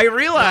like. I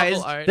realized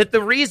novel art. that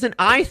the reason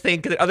I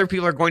think that other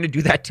people are going to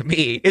do that to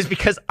me is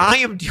because I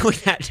am doing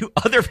that to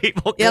other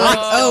people. Yeah, like,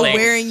 constantly.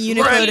 wearing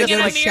Uniqlo Right, to just go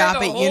to like- shop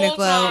the at whole Uniqlo.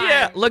 time.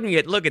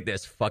 Yeah, look at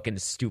this fucking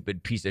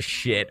stupid piece of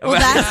shit. Well,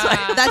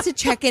 that's a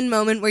check-in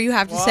moment where you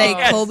have to say,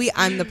 Whoa. Colby,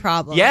 I'm the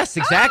problem. Yes,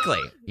 exactly.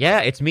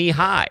 Yeah, it's me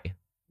high.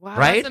 Wow,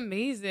 right? that's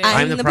amazing. I'm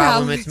I'm the the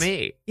problem. problem. It's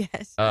me.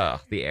 Yes.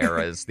 The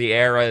eras. The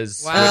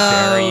eras. Wow. Which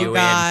era are Oh, you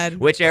God. in?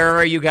 Which era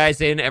are you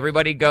guys in?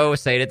 Everybody go.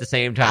 Say it at the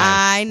same time.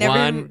 I never-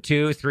 1,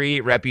 2,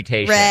 3.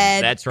 Reputation.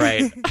 Red. That's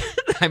right.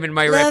 I'm in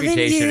my Loving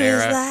reputation you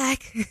is era.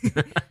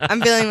 like...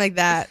 I'm feeling like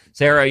that.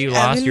 Sarah, you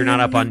lost. Evan- You're not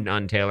up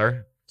on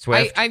Taylor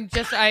Swift?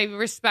 I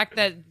respect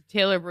that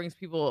Taylor brings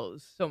people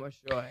so much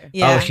joy.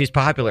 Yeah. Oh, she's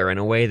popular in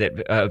a way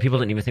that people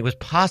didn't even think was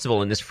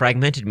possible in this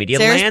fragmented media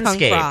Sarah's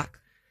landscape. punk rock.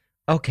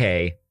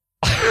 Okay.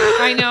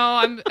 I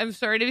know. I'm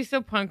sorry to be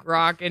so punk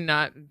rock and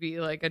not be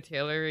like a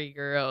Taylor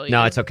girl.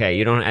 No, it's okay.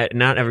 You don't.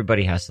 Not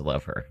everybody has to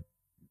love her.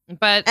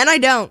 But And I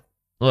don't.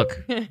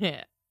 Look,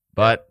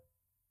 but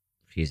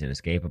she's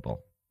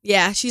inescapable.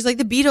 Yeah, she's like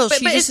the Beatles. But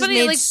She it's just has funny,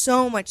 made like,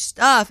 so much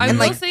stuff, I and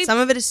will like say- some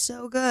of it is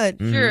so good.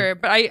 Mhm. Sure,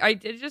 but I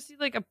did just see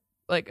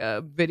like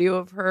a video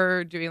of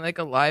her doing like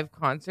a live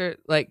concert,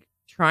 like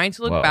trying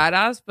to look Whoa.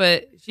 badass,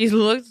 but she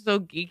looks so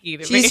geeky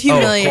to me. She's Oh, of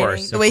humiliating.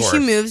 course, the of way she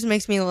course. moves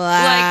makes me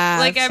laugh.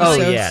 Like I'm so, like-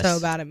 yes. so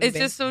bad at moving. It's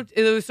just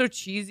it was so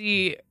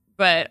cheesy,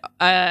 but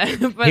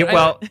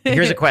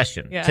Here's a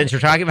question. Yeah. Since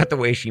you're talking about the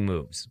way she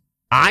moves,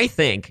 I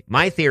think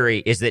my theory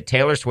is that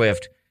Taylor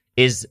Swift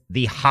is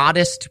the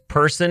hottest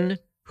person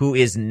who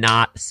is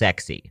not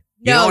sexy.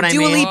 You know no, what I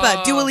Dua mean?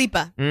 Lipa. Dua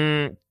Lipa.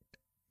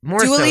 More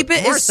Dua so,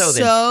 Lipa more is so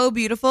than so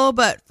beautiful,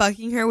 but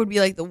fucking her would be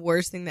like the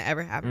worst thing that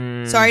ever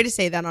happened. Sorry to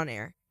say that on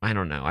air. I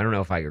don't know. I don't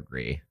know if I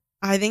agree.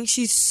 I think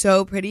she's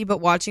so pretty, but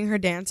watching her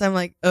dance, I'm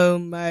like, oh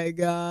my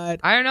god.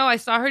 I don't know. I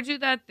saw her do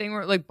that thing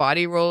where like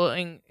body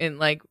rolling in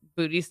like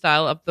booty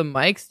style up the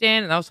mic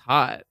stand, and that was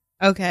hot.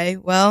 Okay,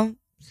 well,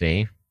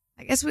 See?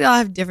 I guess we all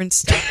have different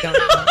stuff going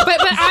on. But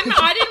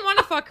I didn't want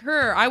to fuck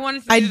her. I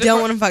wanted to. I do the don't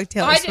part- want to fuck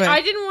Taylor Swift.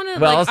 I didn't want to.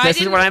 Well, like, this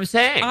is what I'm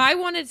saying. I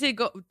wanted to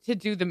go to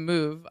do the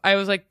move. I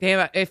was like,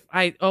 damn, if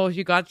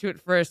you got to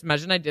it first.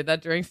 Imagine I did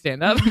that during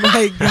stand up. Oh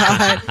my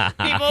god.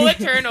 People would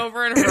turn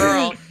over and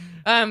hurl.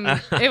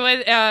 It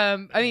was.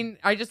 I mean,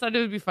 I just thought it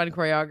would be fun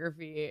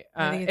choreography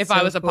I think it's if I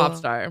so was a pop cool.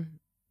 star.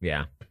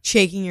 Yeah.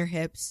 Shaking your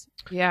hips.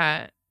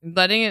 Yeah,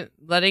 letting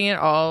it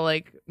all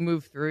like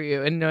move through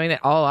you and knowing that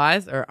all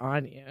eyes are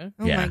on you.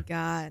 Oh Yeah. my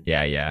god.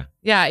 Yeah, yeah.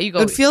 Yeah, you It go.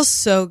 would feel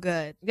so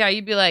good. Yeah,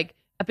 you'd be like,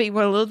 I bet you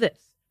want a little this.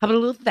 How about a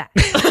little that?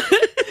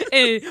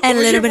 and And a over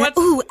little here, bit what's-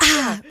 of ooh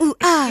ah, ooh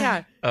ah.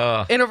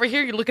 Yeah, and over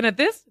here you're looking at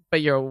this,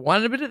 but you're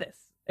wanting a bit of this.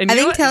 And I you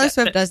know think what? Taylor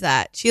Swift does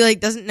that. She like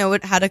doesn't know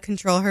how to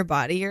control her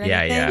body or Yeah,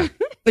 anything.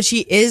 yeah. But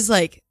she is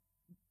like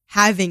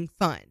having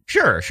fun.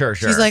 Sure.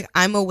 She's like,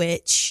 I'm a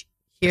witch.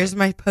 Here's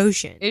my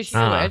potion. Is she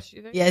Uh-huh. a witch?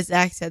 You think? Yeah,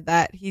 Zach said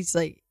that. He's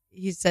like,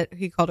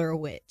 he called her a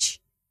witch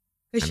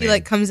because I she mean-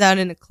 like comes out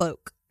in a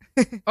cloak.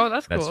 Oh,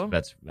 that's cool.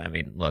 That's I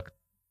mean, look,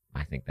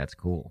 I think that's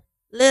cool.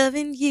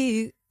 Loving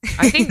you.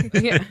 I think.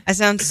 Yeah. That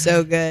sounds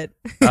so good.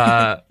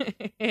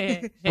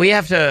 We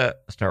have to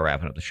start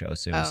wrapping up the show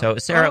soon. Oh. So,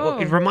 Sarah,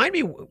 Oh. remind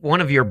me one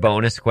of your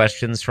bonus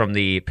questions from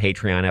the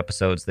Patreon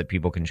episodes that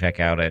people can check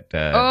out at.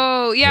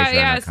 Oh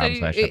yeah. So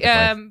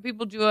patreon.com/epiclife.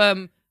 people do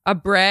a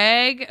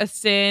brag, a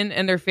sin,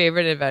 and their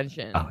favorite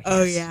invention.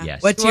 Oh yeah.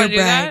 Yes. What's You your wanna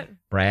do brag?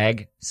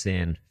 Brag,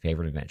 sin,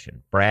 favorite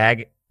invention.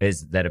 Brag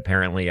is that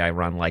apparently I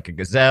run like a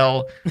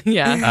gazelle. that?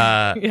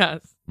 Yeah. Uh,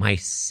 Yes. my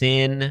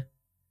sin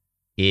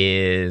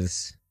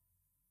is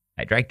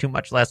I drank too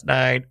much last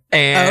night.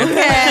 And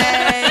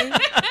Okay.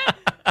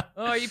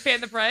 Oh, are you paying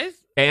the price?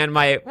 and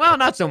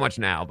not so much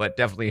now, but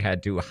definitely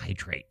had to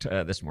hydrate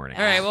this morning.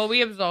 All right. Well,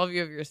 we absolve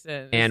you of your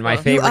sin. And my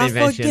You favorite are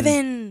invention.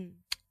 forgiven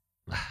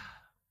My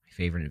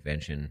favorite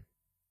invention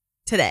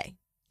today.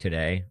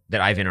 today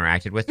that I've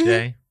interacted with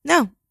today.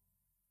 No.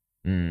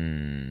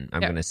 I'm Yeah.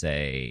 gonna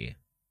say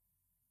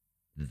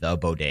the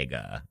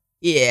bodega.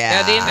 Yeah.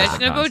 Yeah, the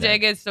invention of concept.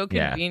 bodega is so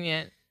Yeah.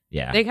 convenient.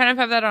 Yeah, They kind of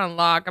have that on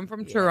lock. I'm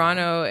from Yeah.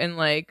 Toronto, and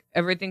like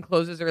everything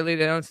closes early.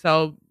 They don't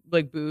sell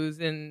like booze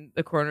in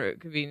the corner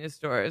convenience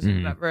stores.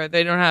 Mhm. Whatever.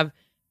 They don't have.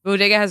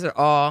 Bodega has it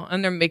all,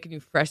 and they're making you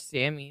fresh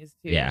Sammys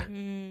too. Yeah.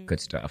 Mm. good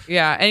stuff.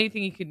 Yeah,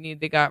 anything you could need,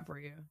 they got for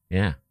you.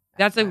 Yeah,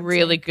 That's a Fancy.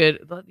 really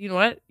good. You know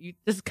what? You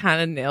just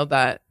kind of nailed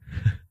that.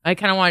 I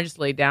kind of want to just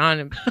lay down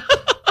and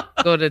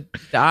go to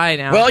die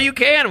now. well, you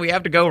can. We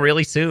have to go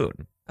really soon.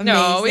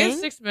 no, we have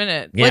Amazing. 6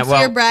 minutes. Yeah, What's well,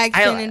 your brag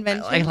sin I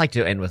invention? like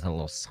to end with a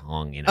little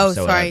song, you know. Oh,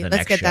 so sorry. The Let's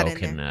next get that show in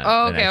can. there.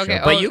 Oh, the okay, next okay.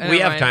 show. But Oh, we never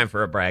have mind. time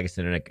for a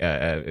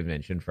Bragson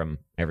invention from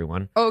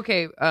everyone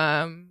Okay.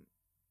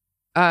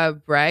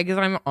 Brag is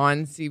I'm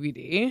on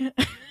CBD.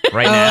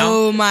 right now.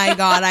 Oh my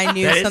god, I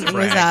knew That is something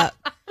was brag.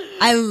 up.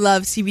 I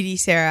love CBD,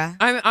 Sarah.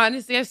 I'm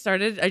honestly, I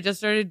just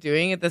started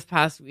doing it this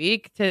past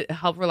week to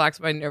help relax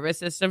my nervous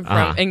system from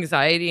Uh-huh.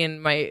 anxiety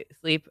and my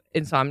sleep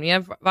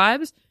insomnia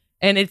vibes.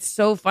 And it's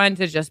so fun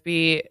to just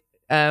be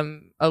a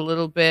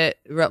little bit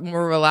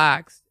more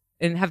relaxed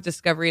and have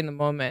discovery in the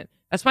moment.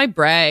 That's my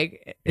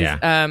brag. Is,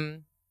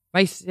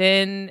 my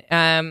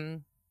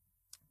sin.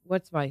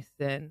 What's my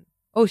sin?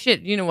 Oh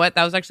shit! You know what?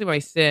 That was actually my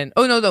sin.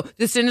 Oh no,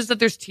 the sin is that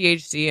there's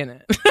THC in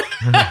it.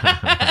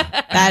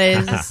 That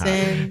is a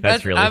sin.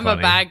 That's really I'm funny.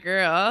 a bad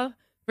girl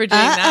for doing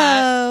that.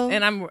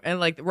 Uh-oh. And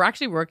like we're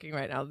actually working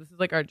right now. This is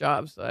like our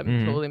job, so I'm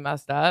Mhm. totally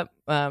messed up.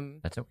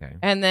 That's okay.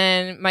 And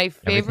then my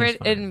favorite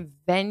fine.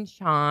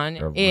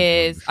 invention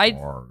is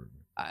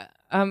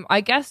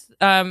I guess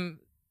I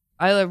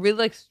really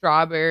like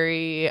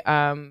strawberry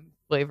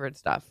flavored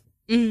stuff,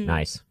 Mm.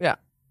 Nice.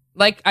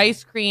 like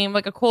ice cream,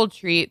 like a cold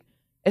treat,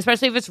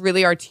 especially if it's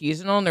really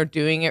artisanal and they're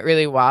doing it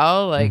really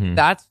well. Like Mhm.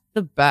 that's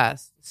the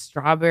best.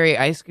 strawberry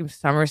ice cream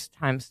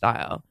summertime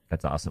style.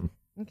 That's awesome.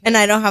 Okay. And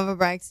I don't have a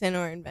Braxton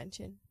or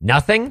invention.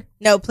 Nothing?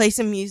 No, play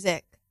some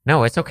music.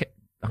 No, it's okay.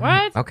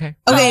 What? Okay.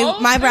 Okay, Oh,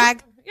 my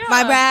brag. yeah.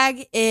 My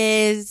brag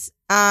is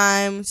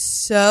I'm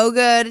so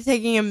good at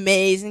taking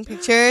amazing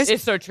pictures.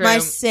 It's so true. My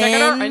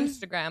Check out our sin-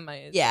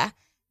 Instagram. Yeah.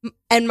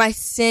 And my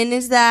sin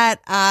is that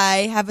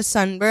I have a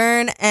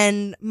sunburn,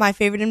 and my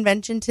favorite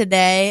invention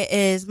today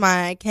is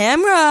my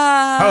camera.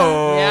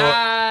 Oh.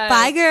 Yeah.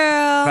 Bye,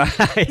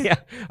 girl. Yeah.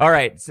 All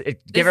right.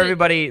 Give is-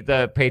 everybody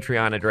the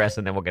Patreon address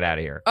and then we'll get out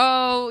of here.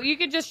 Oh, you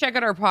can just check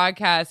out our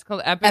podcast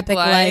called Epic, Epic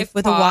Lyfe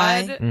with a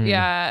Y. Pod. Mhm.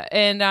 Yeah.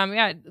 And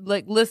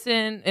like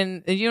listen,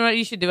 and you know what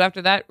you should do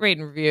after that? Rate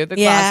and review the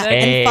Yeah, classic.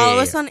 Hey. and follow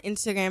us on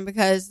Instagram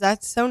because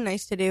that's so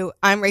nice to do.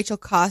 I'm Rachel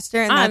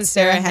Coster, and I'm that's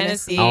Sara Sara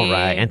Hennessey. Hennessey. All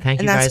right. And thank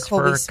And you that's guys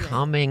Colby for Smith.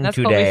 coming That's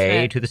Colby today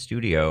Smith. to the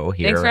studio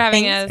here. Thanks for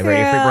having Thanks, us. girl.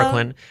 Ready for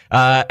Brooklyn.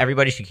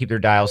 Everybody should keep their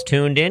dials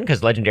tuned in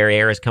because Legendary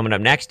Air is coming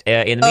up next.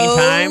 In the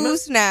meantime, Oh,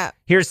 snap.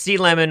 here's Sea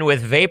Lemon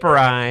with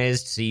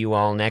Vaporized. See you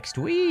all next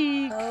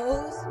week.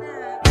 Oh, snap.